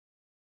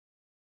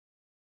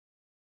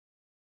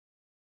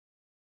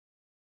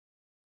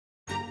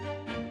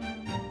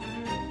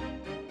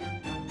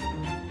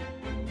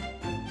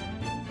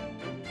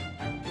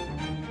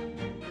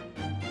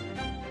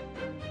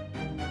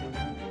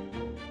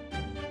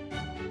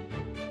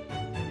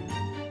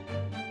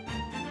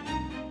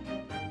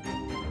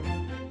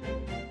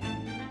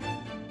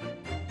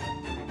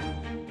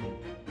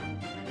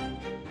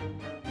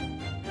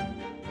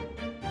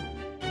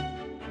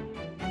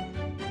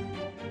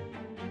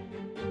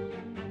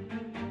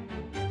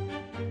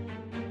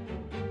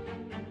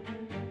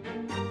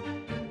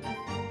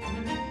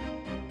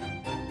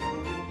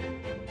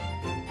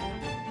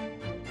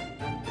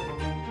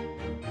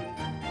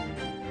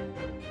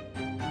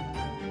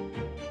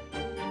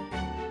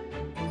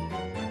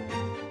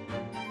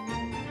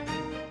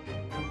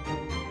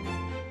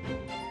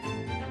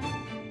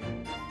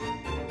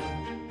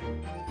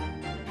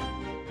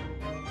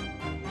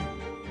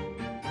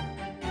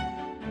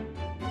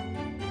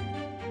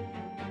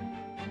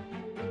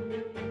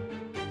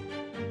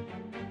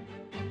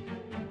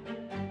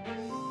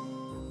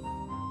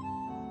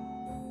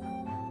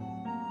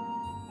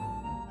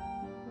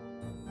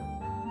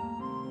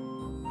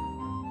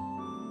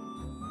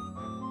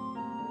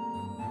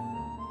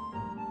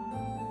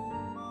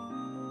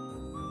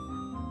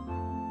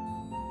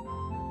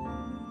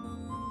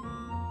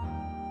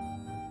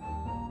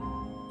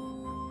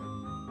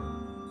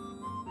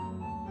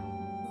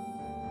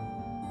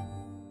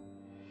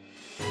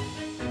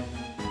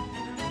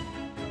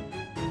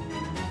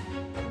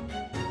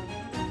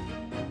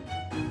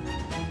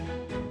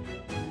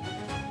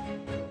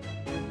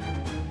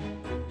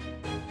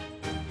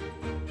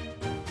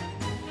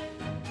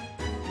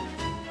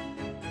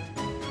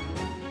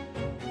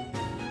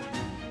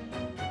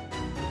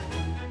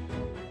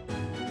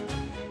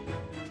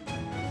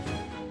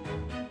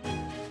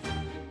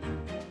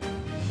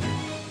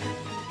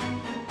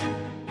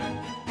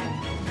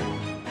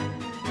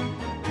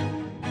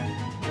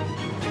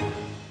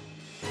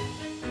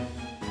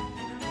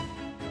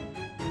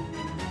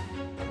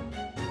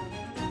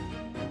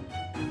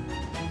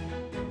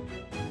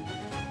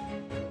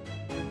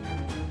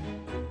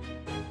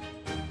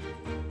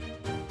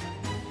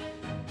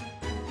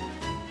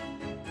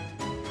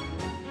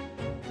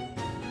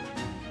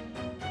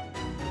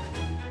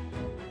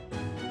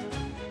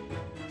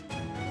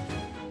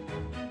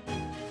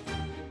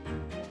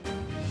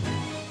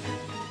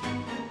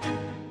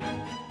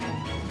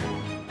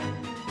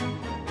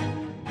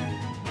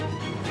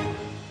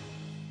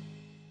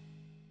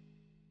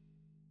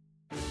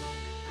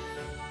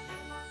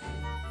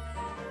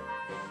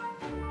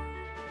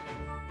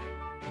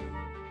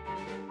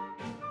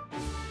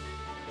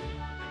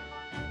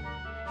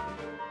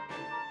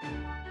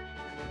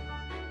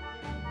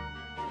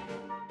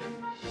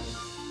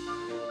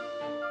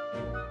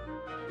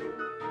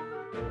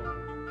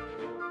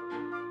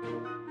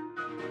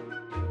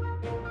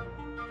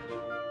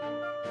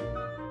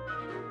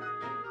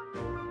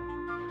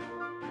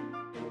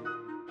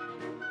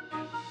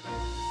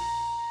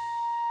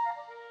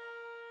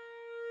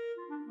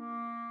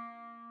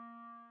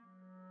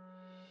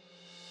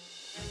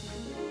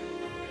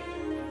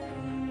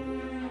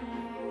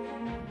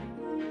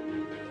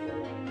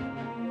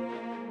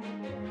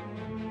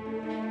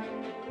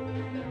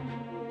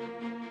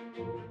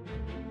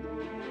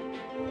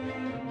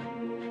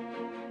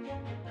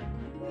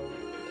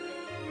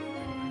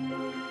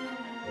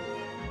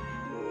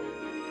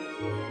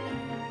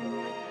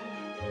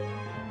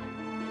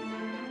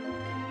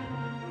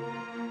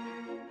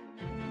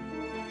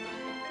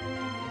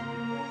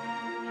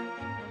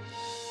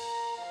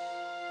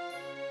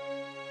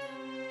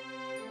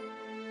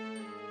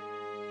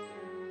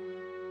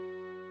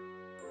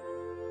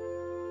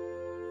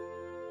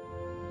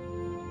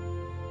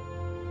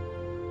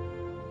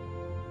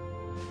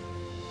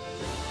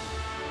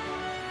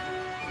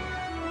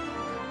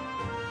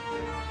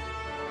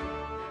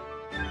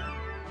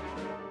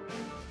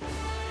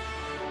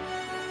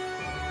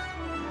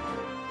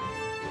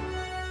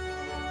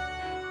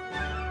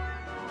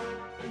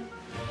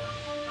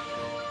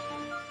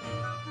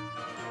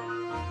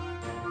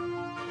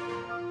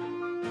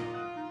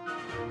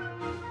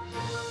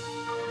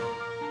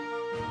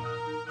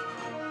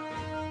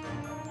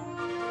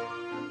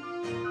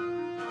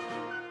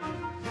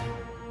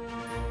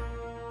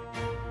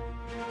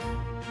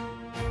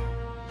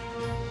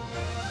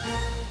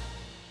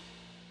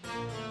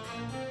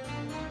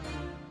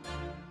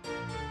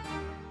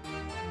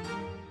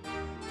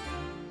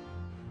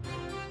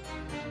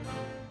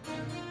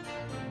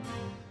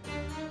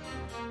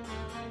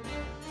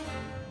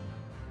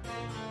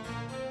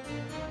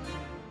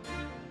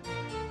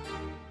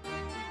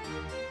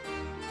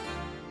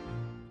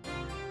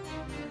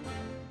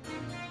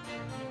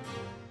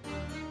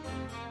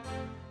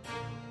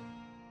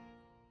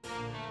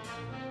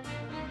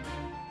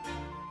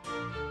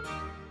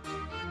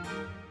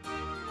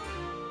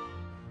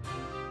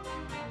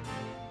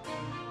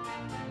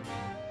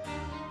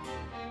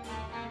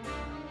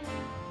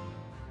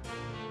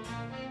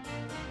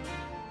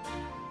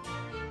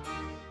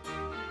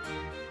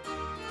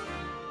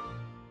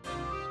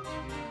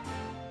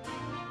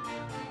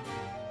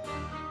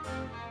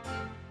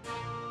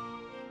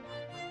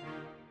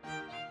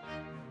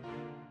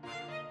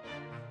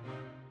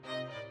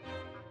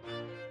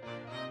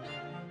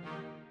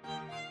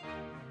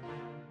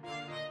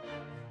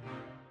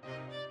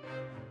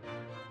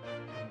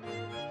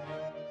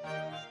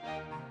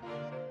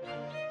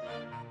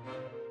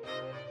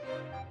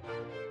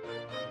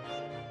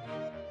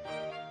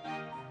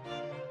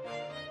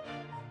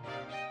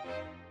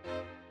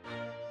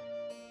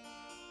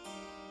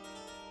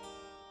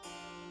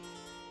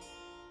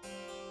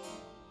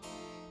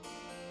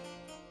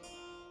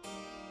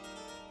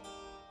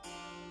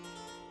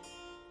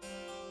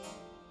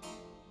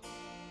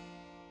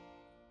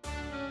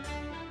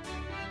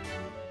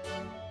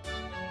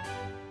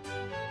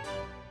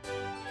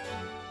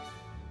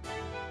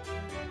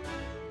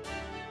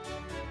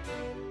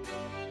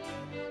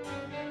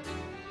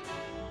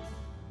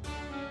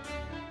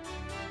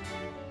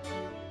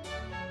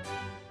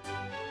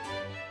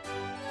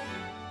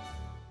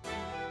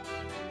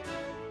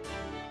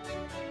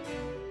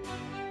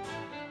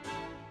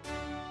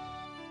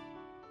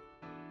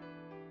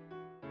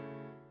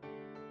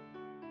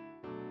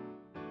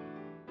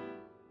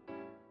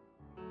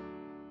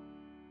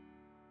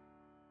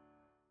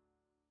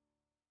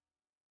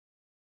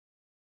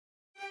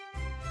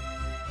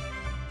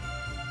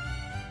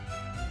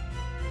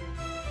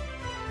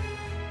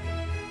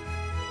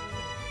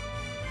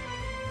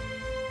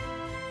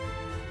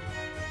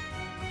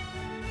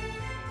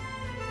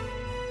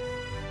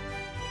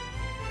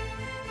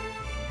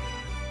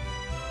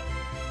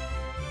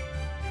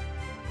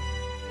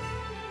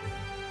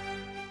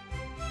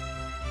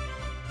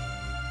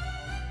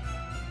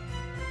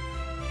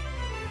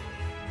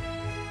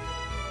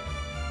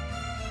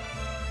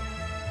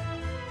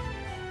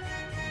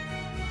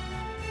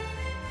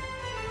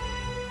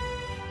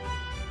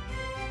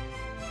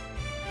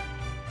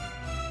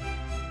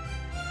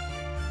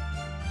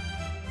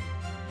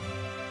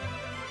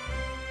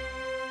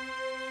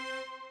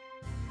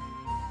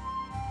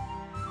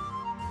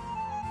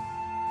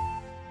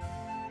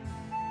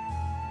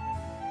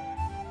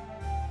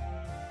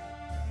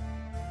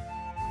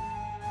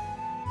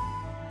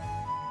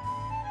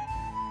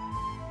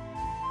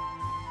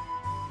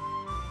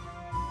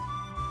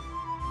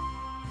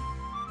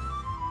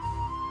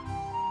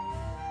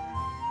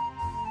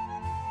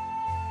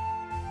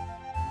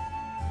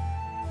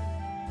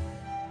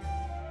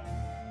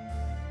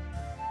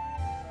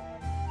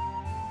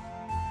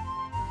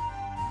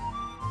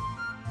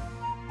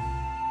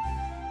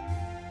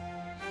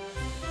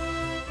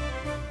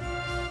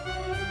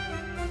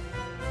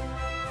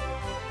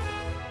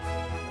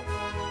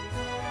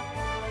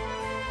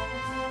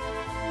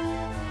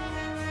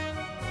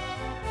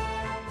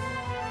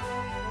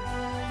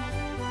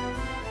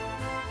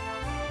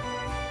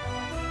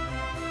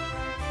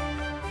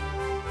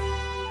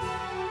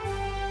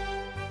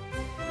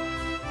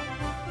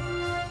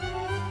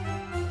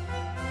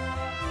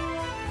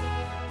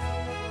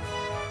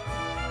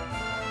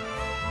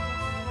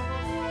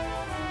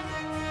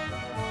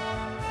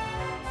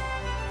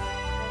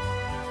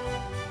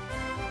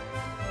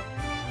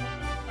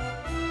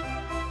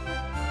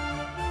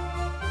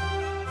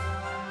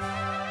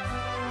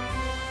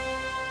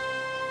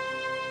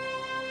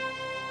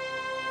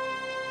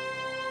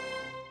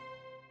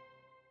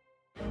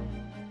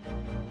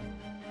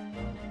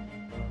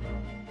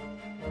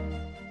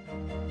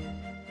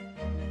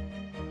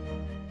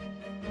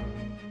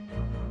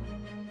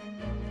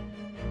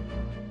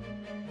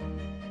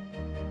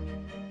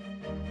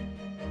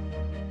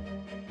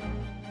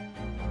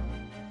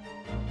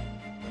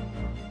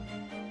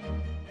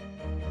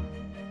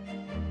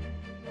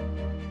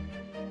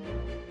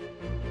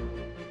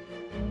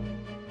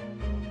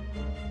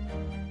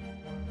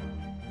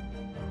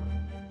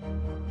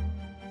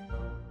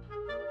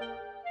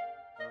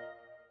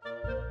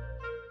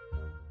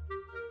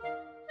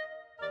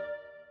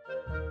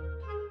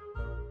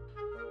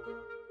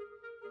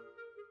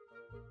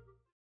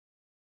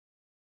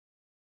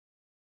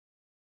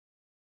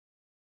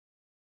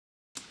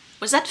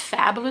 Was that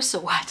fabulous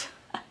or what?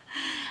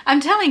 I'm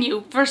telling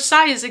you,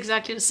 Versailles is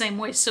exactly the same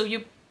way. So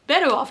you're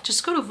better off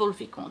just go to Vaux Le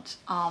Vicomte.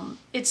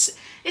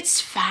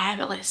 It's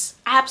fabulous,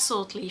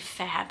 absolutely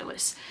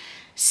fabulous.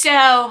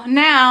 So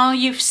now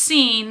you've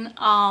seen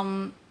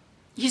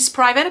his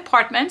private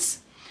apartments,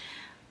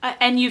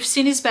 and you've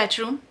seen his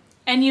bedroom,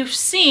 and you've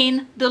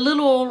seen the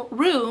little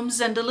rooms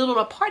and the little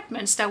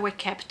apartments that were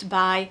kept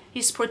by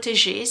his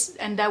protégés,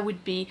 and that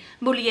would be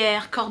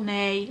Molière,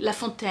 Corneille, La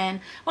Fontaine.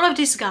 All of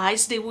these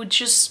guys, they would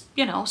just,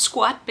 you know,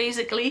 squat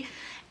basically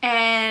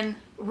and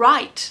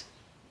write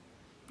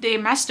their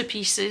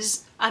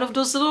masterpieces out of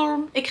those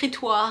little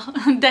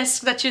écritoires desks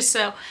that you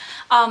saw,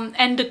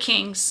 and the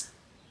king's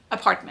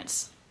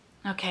apartments.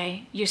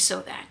 Okay, you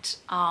saw that.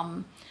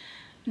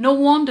 No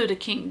wonder the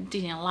king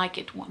didn't like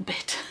it one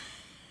bit.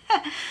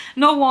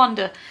 No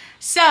wonder.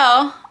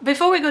 So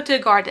before we go to the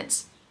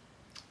gardens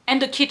and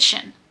the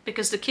kitchen,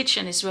 because the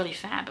kitchen is really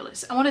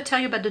fabulous, I want to tell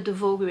you about the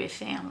Vaux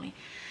family.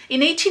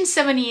 In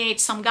 1878,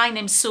 some guy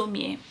named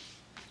Sommier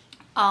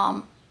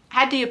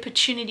had the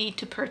opportunity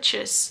to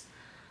purchase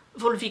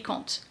Vaux Le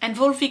Vicomte, and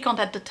Vaux Le Vicomte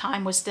at the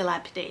time was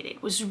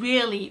dilapidated, was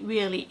really,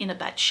 really in a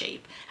bad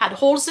shape. Had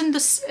holes in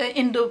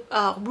the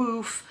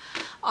roof,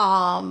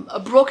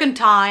 broken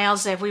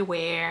tiles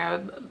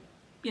everywhere,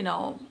 you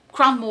know,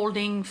 crown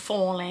molding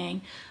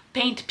falling,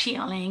 paint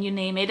peeling, you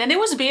name it, and there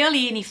was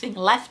barely anything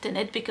left in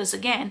it because,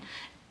 again,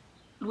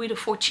 Louis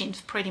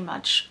XIV pretty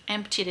much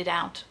emptied it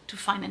out to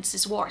finance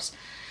his wars.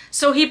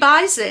 So he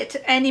buys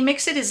it and he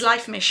makes it his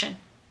life mission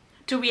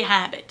to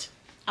rehab it.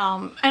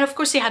 And of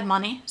course he had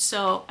money,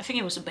 so I think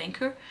he was a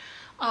banker.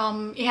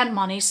 He had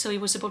money, so he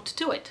was able to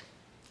do it.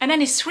 And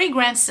then his 3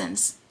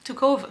 grandsons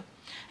took over.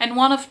 And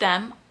one of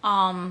them,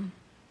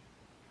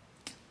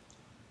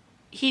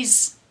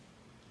 his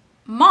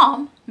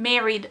mom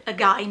married a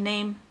guy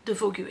named de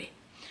Vaugué.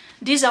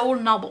 These are all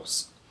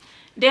nobles.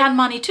 They had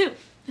money too.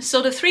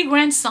 So the 3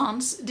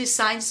 grandsons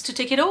decides to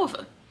take it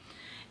over.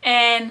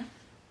 And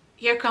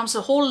here comes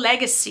a whole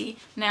legacy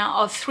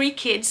now of 3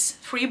 kids,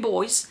 3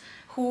 boys,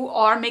 who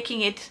are making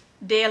it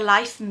their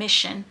life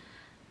mission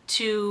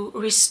to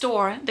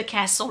restore the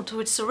castle to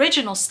its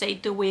original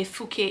state, the way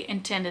Fouquet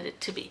intended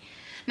it to be.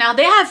 Now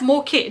they have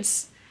more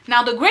kids.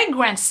 Now the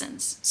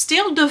great-grandsons,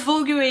 still the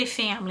Vaugué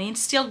family and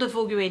still the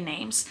Vaugué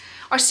names,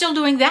 are still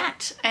doing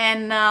that.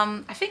 And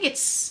I think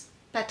it's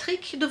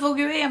Patrick de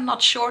Vaugué, I'm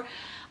not sure,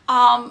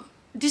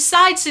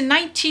 decides in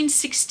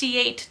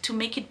 1968 to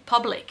make it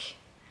public.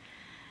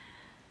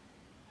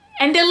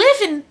 And they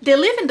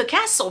live in the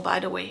castle, by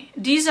the way.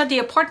 These are the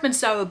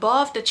apartments that are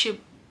above that you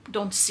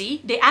don't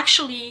see. They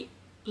actually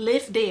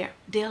live there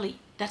daily.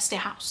 That's their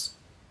house.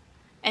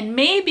 And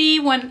maybe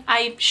when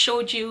I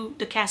showed you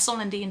the castle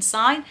and the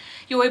inside,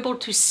 you were able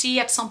to see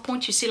at some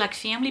point, you see like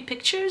family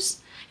pictures.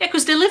 Yeah,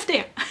 because they live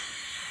there.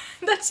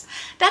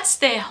 That's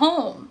their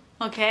home,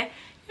 okay?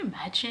 Can you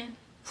imagine?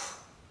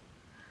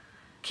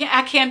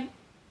 I can't,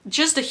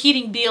 just the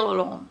heating bill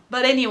alone.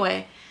 But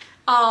anyway,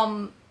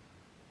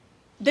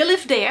 they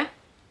live there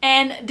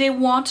and they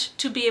want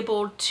to be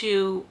able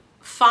to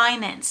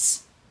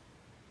finance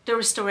the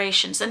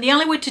restorations. And the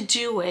only way to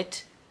do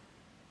it,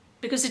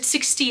 because it's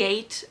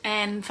 68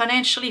 and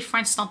financially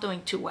France not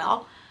doing too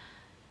well,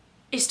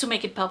 is to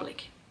make it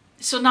public.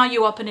 So now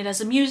you open it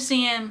as a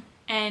museum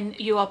and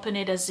you open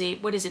it as a,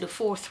 what is it, a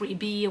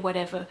 403B or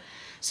whatever.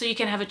 So you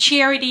can have a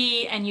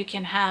charity and you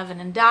can have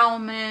an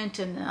endowment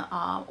and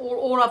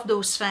all of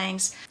those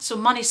things. So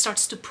money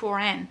starts to pour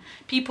in.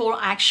 People are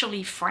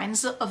actually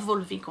friends of Vaux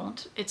Le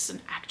Vicomte. It's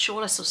an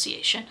actual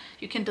association.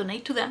 You can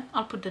donate to them.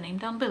 I'll put the name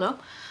down below.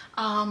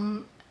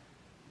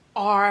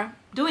 Are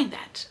doing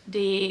that.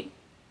 They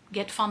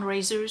get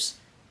fundraisers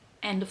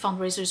and the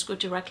fundraisers go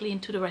directly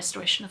into the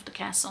restoration of the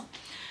castle.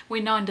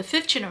 We're now in the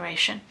 5th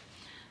generation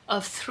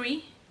of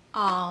 3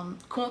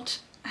 Comte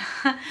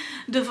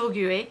de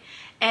Vaugué.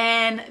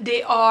 And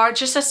they are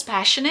just as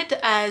passionate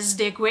as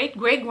their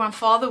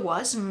great-great-grandfather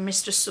was,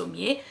 Mr.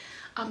 Sommier.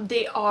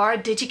 They are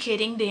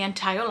dedicating their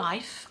entire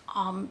life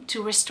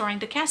to restoring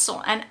the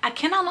castle. And I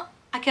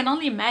can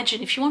only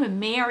imagine if you want to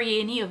marry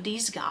any of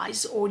these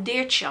guys or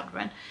their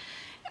children,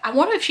 I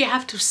wonder if you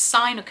have to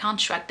sign a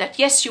contract that,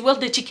 yes, you will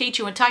dedicate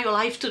your entire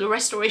life to the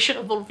restoration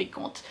of Vaux Le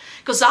Vicomte.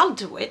 Because I'll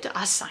do it.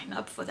 I'll sign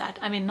up for that.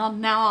 I mean, not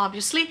now,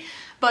 obviously,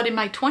 but in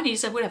my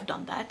 20s, I would have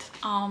done that.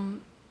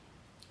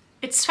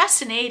 It's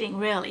fascinating,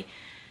 really.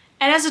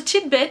 And as a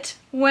tidbit,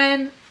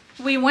 when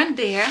we went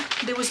there,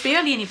 there was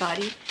barely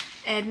anybody.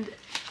 And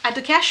at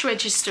the cash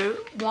register,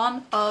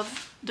 one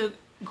of the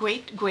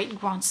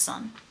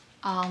great-great-grandson,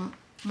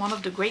 one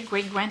of the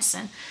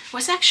great-great-grandson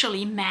was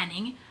actually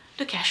manning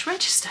the cash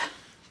register.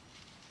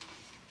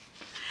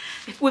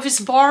 With his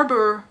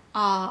barber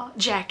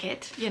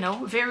jacket, you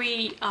know,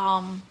 very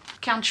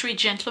country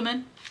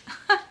gentleman.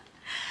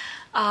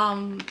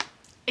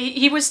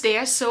 He was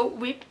there, so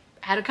we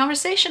had a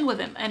conversation with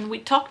him and we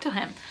talked to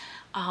him.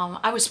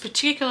 I was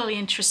particularly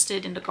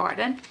interested in the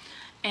garden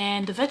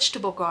and the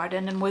vegetable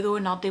garden, and whether or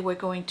not they were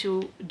going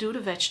to do the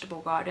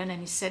vegetable garden.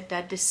 And he said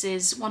that this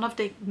is one of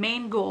the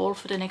main goals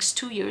for the next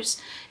 2 years,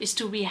 is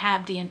to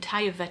rehab the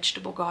entire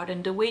vegetable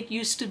garden the way it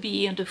used to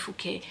be under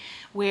Fouquet,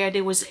 where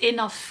there was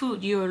enough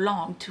food year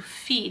long to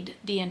feed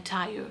the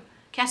entire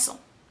castle.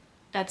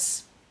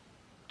 That's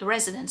the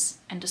residents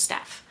and the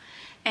staff.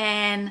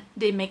 And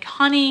they make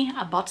honey.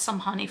 I bought some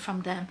honey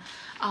from them.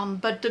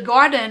 But the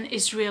garden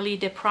is really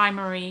the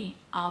primary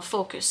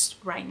focus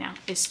right now,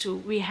 is to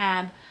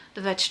rehab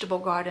the vegetable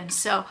garden.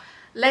 So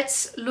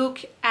let's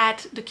look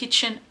at the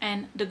kitchen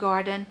and the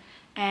garden,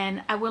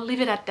 and I will leave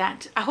it at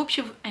that. I hope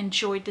you've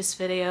enjoyed this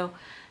video.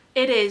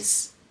 It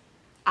is,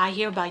 I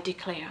hereby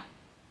declare,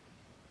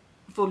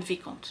 Vaux Le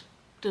Vicomte,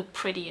 the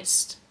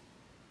prettiest,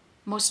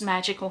 most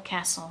magical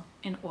castle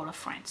in all of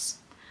France.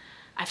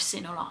 I've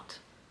seen a lot.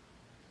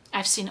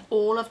 I've seen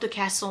all of the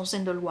castles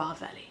in the Loire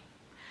Valley.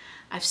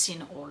 I've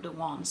seen all the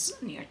ones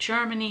near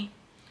Germany,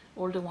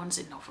 all the ones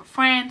in North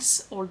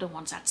France, all the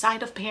ones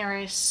outside of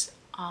Paris.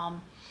 I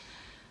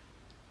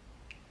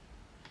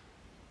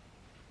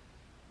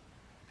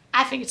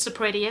think it's the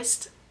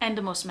prettiest and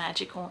the most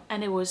magical,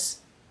 and it was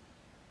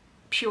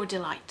pure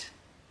delight,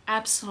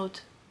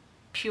 absolute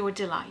pure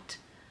delight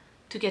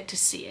to get to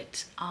see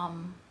it.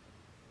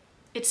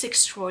 It's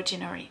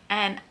extraordinary,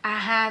 and I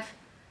have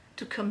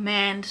to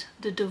commend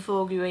the de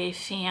Vaux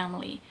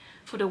family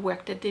for the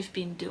work that they've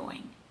been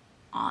doing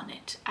on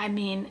it. I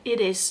mean, it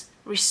is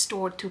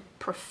restored to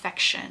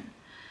perfection.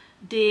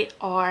 They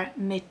are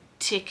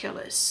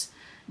meticulous.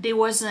 There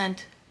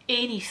wasn't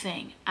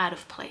anything out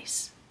of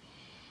place.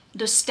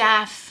 The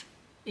staff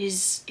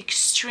is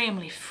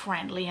extremely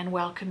friendly and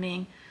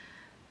welcoming.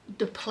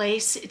 The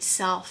place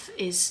itself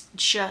is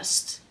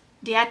just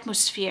the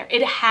atmosphere.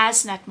 It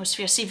has an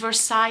atmosphere. See,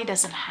 Versailles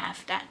doesn't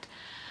have that.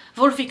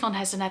 Vaux Le Vicomte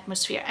has an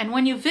atmosphere, and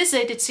when you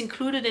visit, it's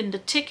included in the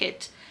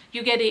ticket.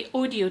 You get an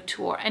audio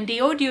tour, and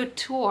the audio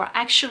tour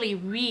actually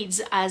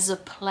reads as a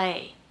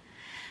play.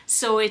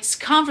 So it's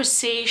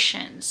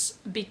conversations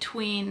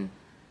between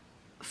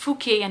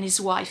Fouquet and his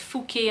wife,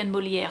 Fouquet and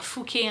Molière,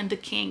 Fouquet and the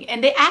king,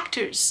 and the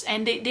actors,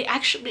 and they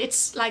actually,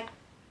 it's like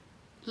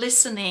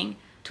listening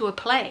to a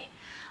play.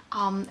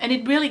 And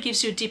it really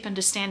gives you a deep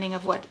understanding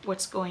of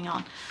what's going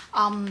on.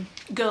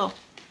 Go.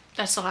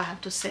 That's all I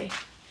have to say.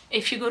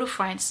 If you go to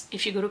France,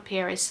 if you go to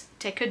Paris,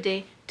 take a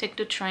day, take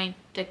the train,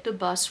 take the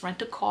bus, rent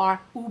a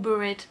car,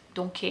 Uber it,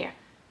 don't care.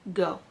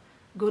 Go.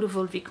 Go to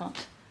Vaux Le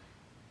Vicomte.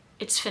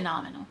 It's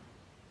phenomenal.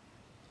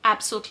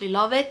 Absolutely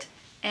love it,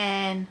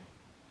 and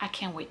I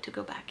can't wait to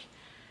go back.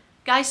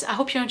 Guys, I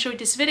hope you enjoyed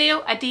this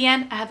video. At the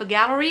end, I have a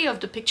gallery of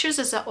the pictures,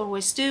 as I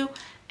always do,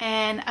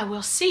 and I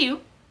will see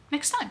you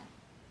next time.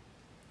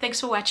 Thanks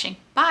for watching.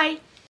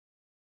 Bye!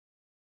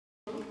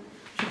 Je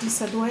dis,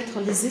 ça doit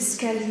être les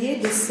escaliers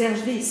de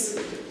service.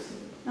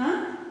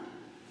 Hein?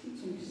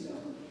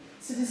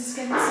 C'est des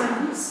escaliers de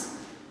service.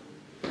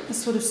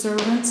 That's for the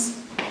servants.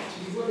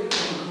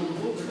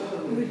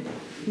 Oui.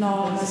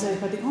 Non, là, vous n'avez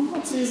pas des grandes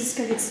robes, c'est des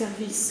escaliers de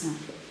service.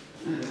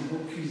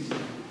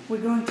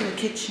 We're going to the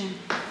kitchen.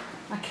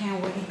 I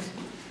can't wait.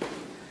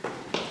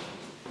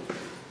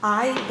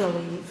 I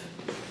believe,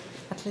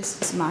 at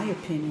least it's my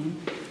opinion,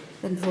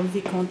 that Vaux Le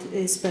Vicomte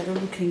is better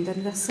looking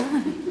than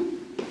Versailles.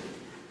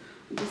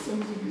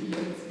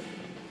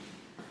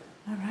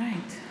 All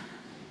right.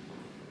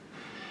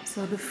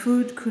 So the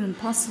food couldn't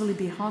possibly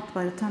be hot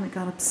by the time it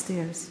got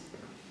upstairs.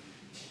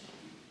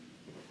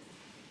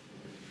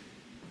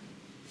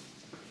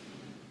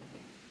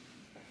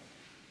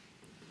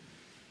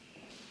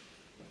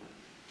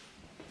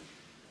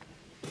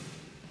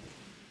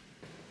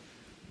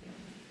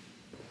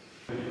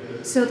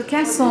 So the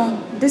castle,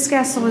 this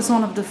castle is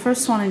one of the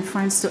first one in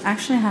France to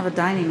actually have a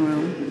dining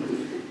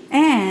room.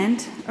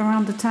 And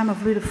around the time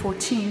of Louis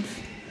XIV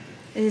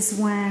is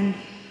when,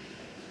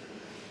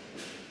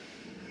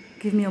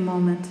 give me a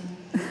moment,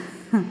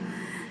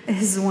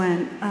 is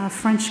when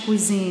French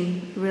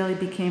cuisine really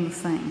became a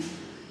thing.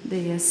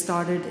 They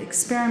started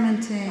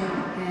experimenting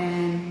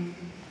and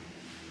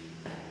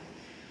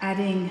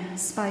adding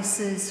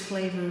spices,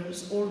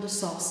 flavors, all the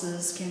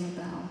sauces came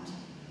about.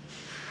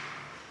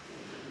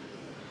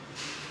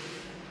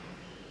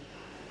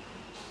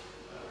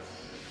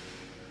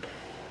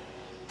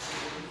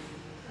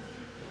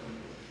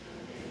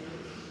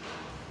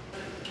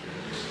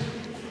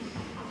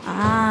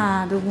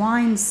 Ah, the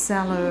wine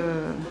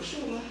cellar.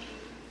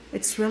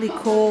 It's really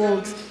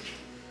cold.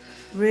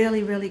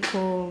 Really, really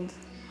cold.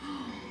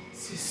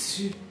 C'est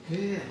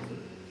superbe.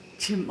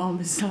 Your mom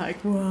is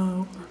like,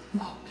 whoa.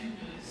 Oh,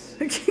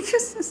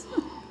 punaise.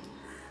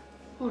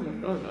 Oh là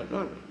là là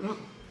là là là.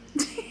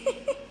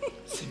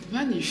 C'est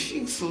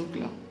magnifique, ce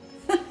truc-là.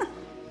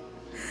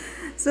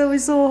 So we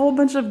saw a whole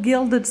bunch of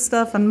gilded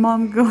stuff, and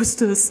Mom goes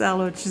to the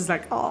cellar and she's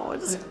like, oh,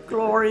 it's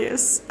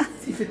glorious.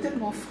 Il fait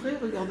tellement frais,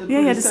 regardez.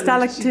 Yeah, the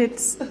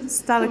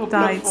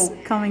stalactites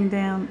coming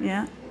down,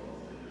 yeah.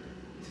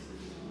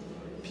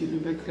 Puis le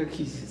mec là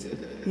qui...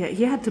 Yeah,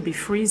 he had to be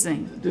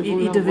freezing.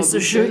 Il devait se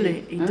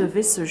geler. Il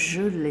devait se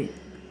geler.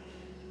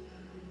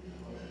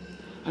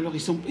 Alors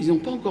ils ont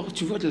pas encore,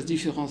 tu vois la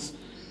différence.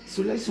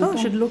 Ceux-là, ils sont Oh, pas...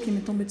 j'ai de l'eau qui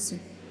m'est tombée dessus.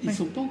 Ils Oui.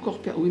 sont pas encore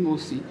oui, moi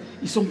aussi.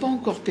 Ils sont pas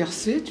encore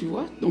percés, tu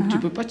vois. Donc tu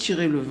peux pas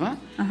tirer le vin.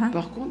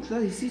 Par contre,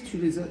 là, ici,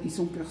 ils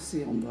sont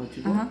percés en bas,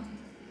 tu vois.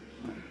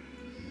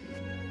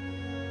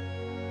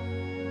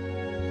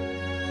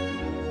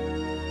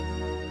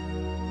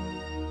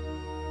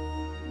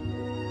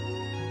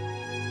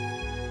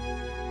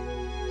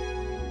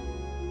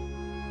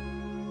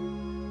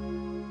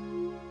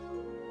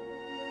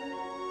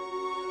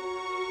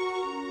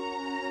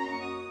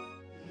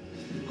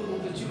 Comment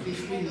veux-tu que les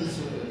fruits ne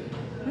se...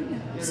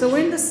 So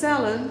we're in the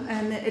cellar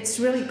and it's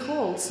really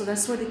cold, so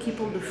that's why they keep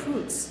all the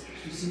fruits.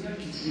 Je signale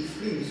que les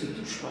fruits ne se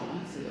touchent pas.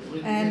 Hein. C'est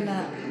la vraie And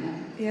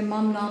yeah,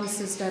 Mom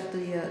notices that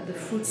the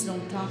fruits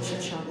don't touch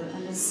each other,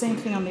 and the same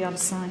thing on the other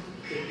side.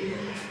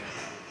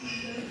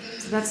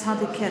 So that's how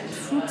they kept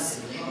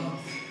fruits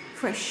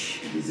fresh,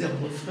 Les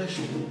herbes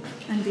fraîches.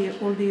 and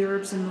all the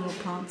herbs in little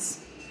pots.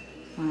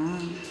 Wow.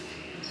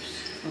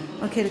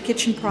 Okay, the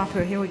kitchen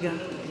proper. Here we go.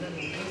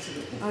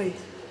 Oi,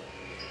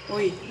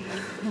 oi.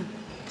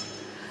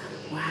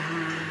 Wow.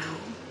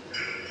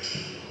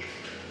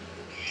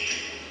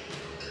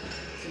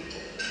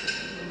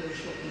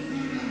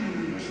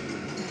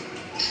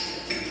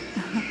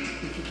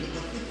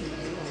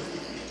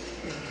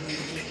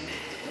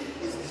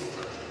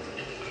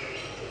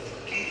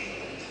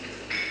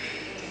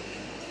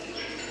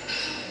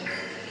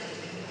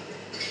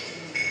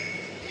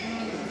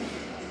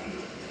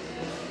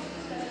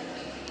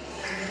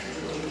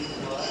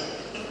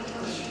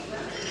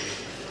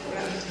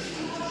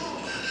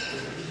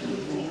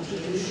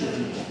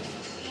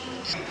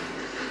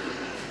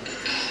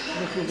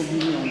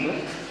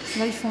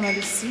 Là, ils font la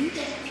lessive.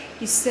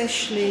 Ils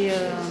sèchent les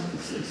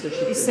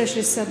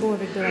sabots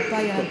avec de la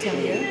paille à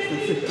l'intérieur.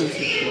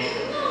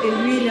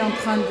 Et lui, il est en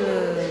train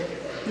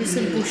de... Lui,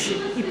 c'est le boucher.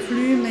 Il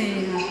plume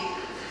et...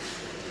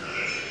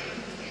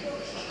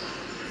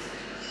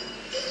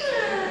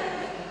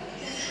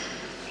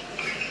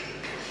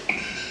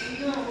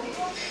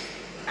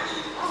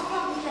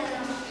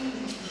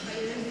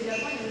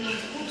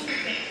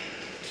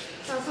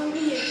 C'est un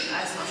sanglier.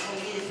 Ah, c'est un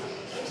sanglier, ça.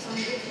 C'est un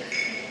beau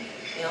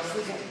truc. Et un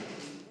faucon.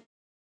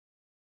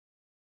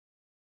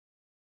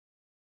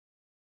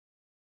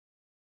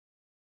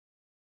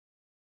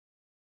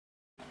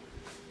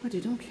 Oh,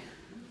 dis donc.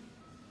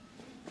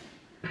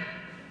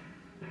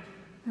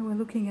 Now we're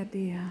looking at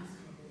the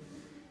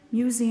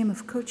Museum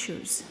of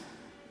Coutures.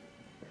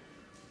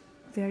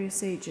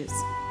 Various ages.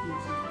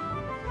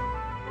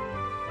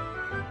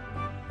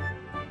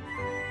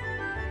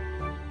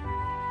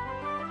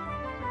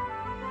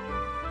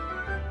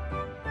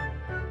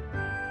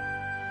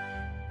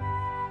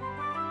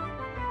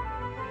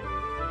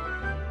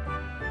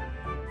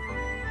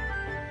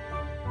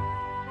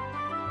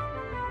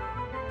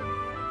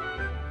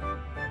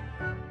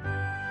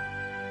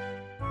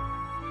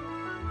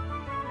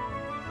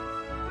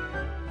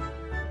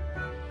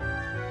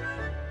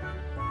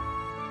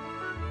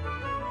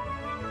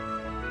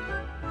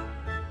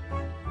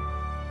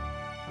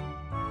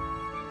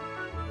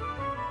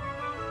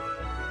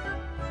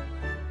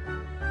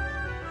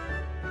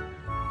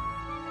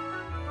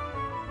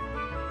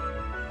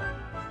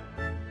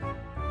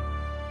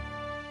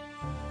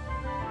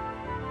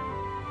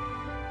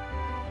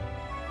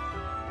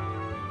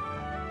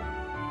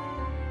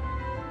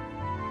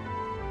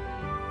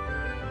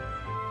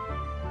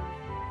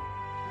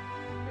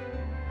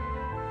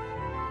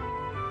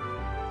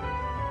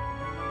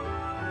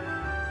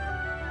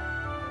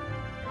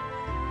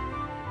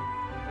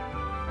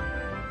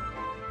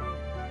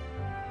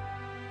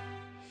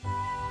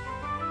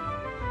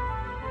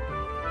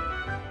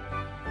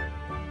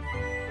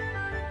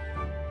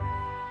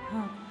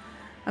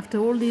 After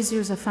all these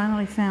years, I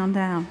finally found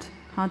out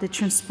how they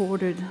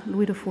transported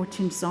Louis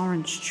XIV's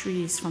orange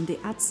trees from the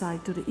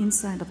outside to the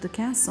inside of the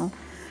castle.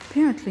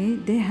 Apparently,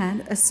 they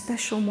had a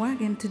special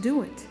wagon to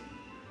do it.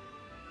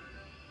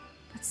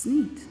 That's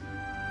neat.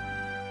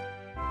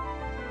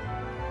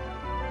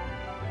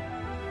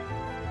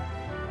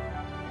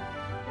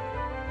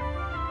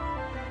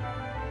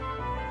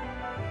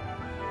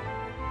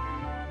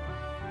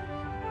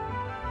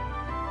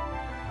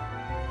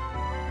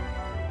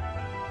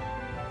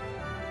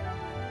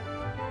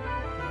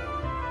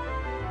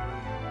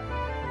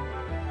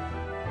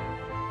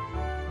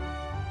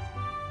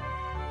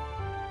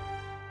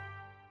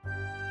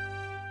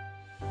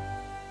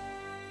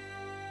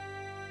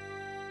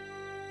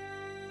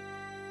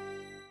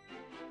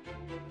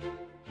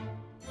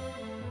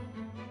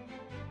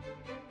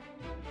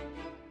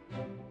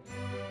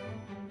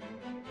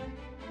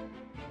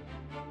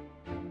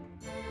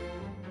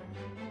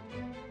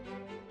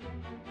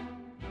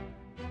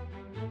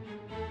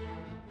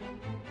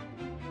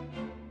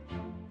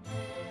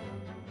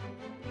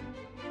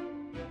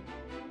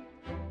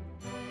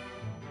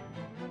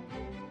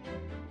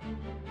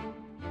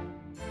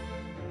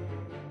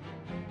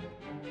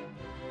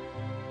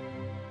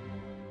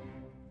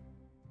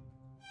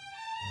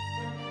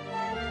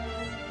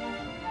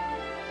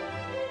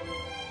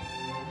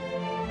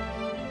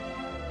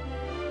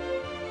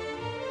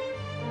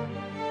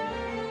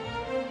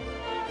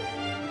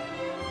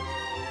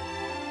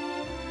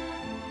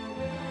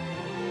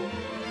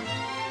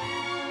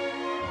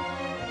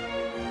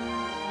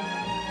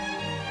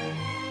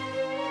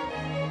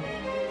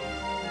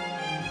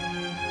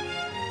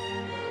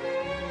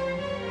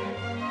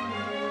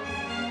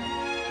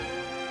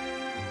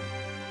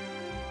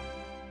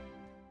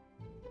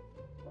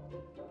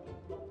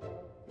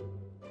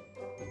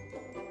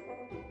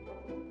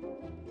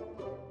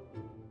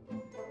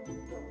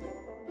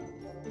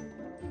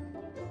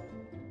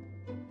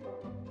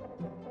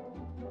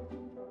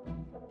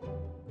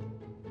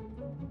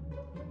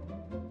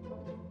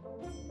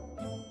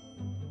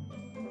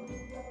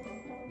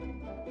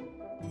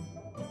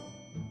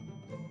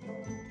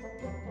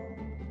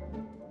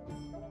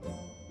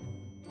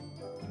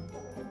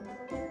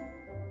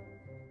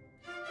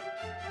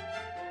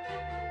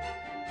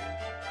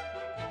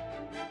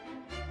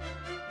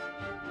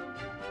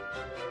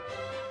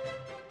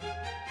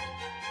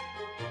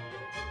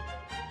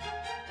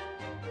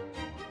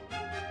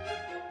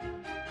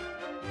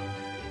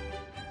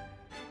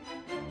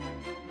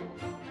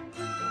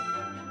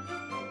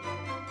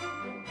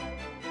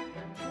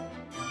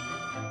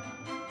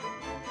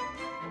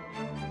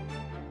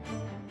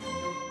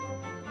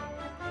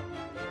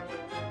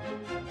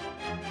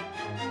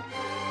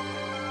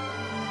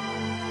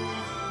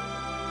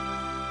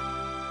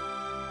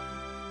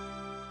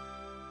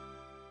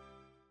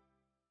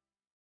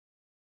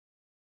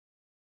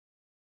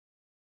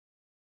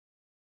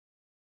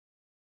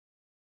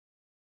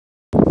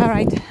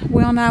 right,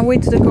 we're on our way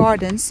to the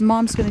gardens.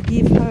 Mom's going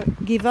to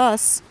give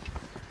us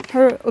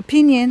her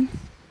opinion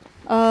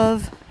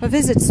of her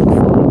visit so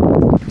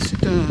far.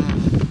 C'est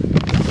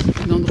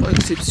un endroit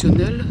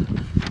exceptionnel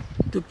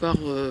de par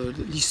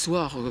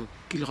l'histoire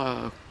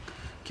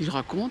qu'il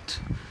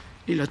raconte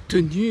et la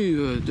tenue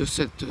de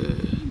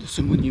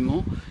ce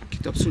monument qui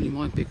est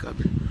absolument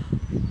impeccable.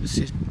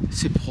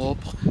 C'est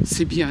propre,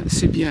 c'est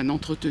bien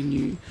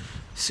entretenu,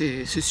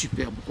 c'est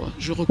superbe, quoi.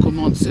 Je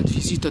recommande cette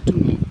visite à tout le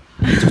monde,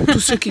 tous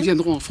ceux qui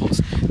viendront en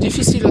France.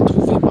 Difficile à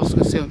trouver parce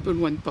que c'est un peu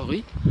loin de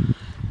Paris,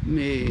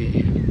 mais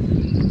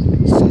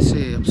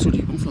c'est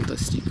absolument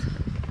fantastique.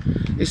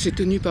 Et c'est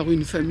tenu par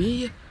une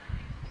famille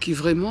qui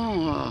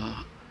vraiment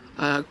a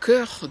à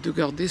cœur de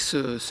garder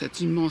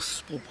cette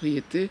immense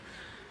propriété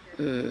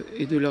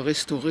et de la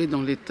restaurer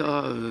dans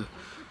l'état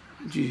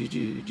du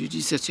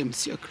XVIIe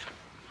siècle.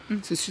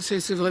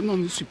 C'est vraiment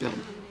superbe.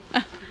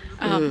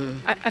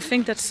 I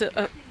think that's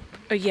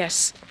a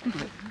yes. Ouais.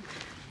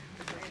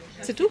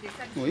 C'est tout?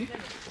 Oui.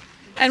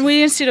 And we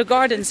didn't see the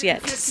gardens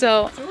yet.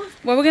 So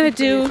what we're going to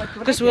do,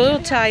 because we're a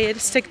little tired,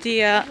 is take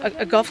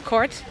a golf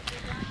cart,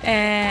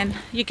 and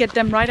you get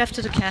them right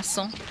after the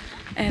castle.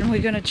 And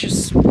we're going to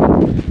just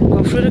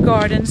go through the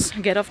gardens,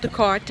 get off the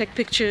cart, take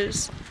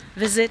pictures,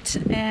 visit,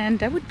 and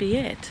that would be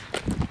it.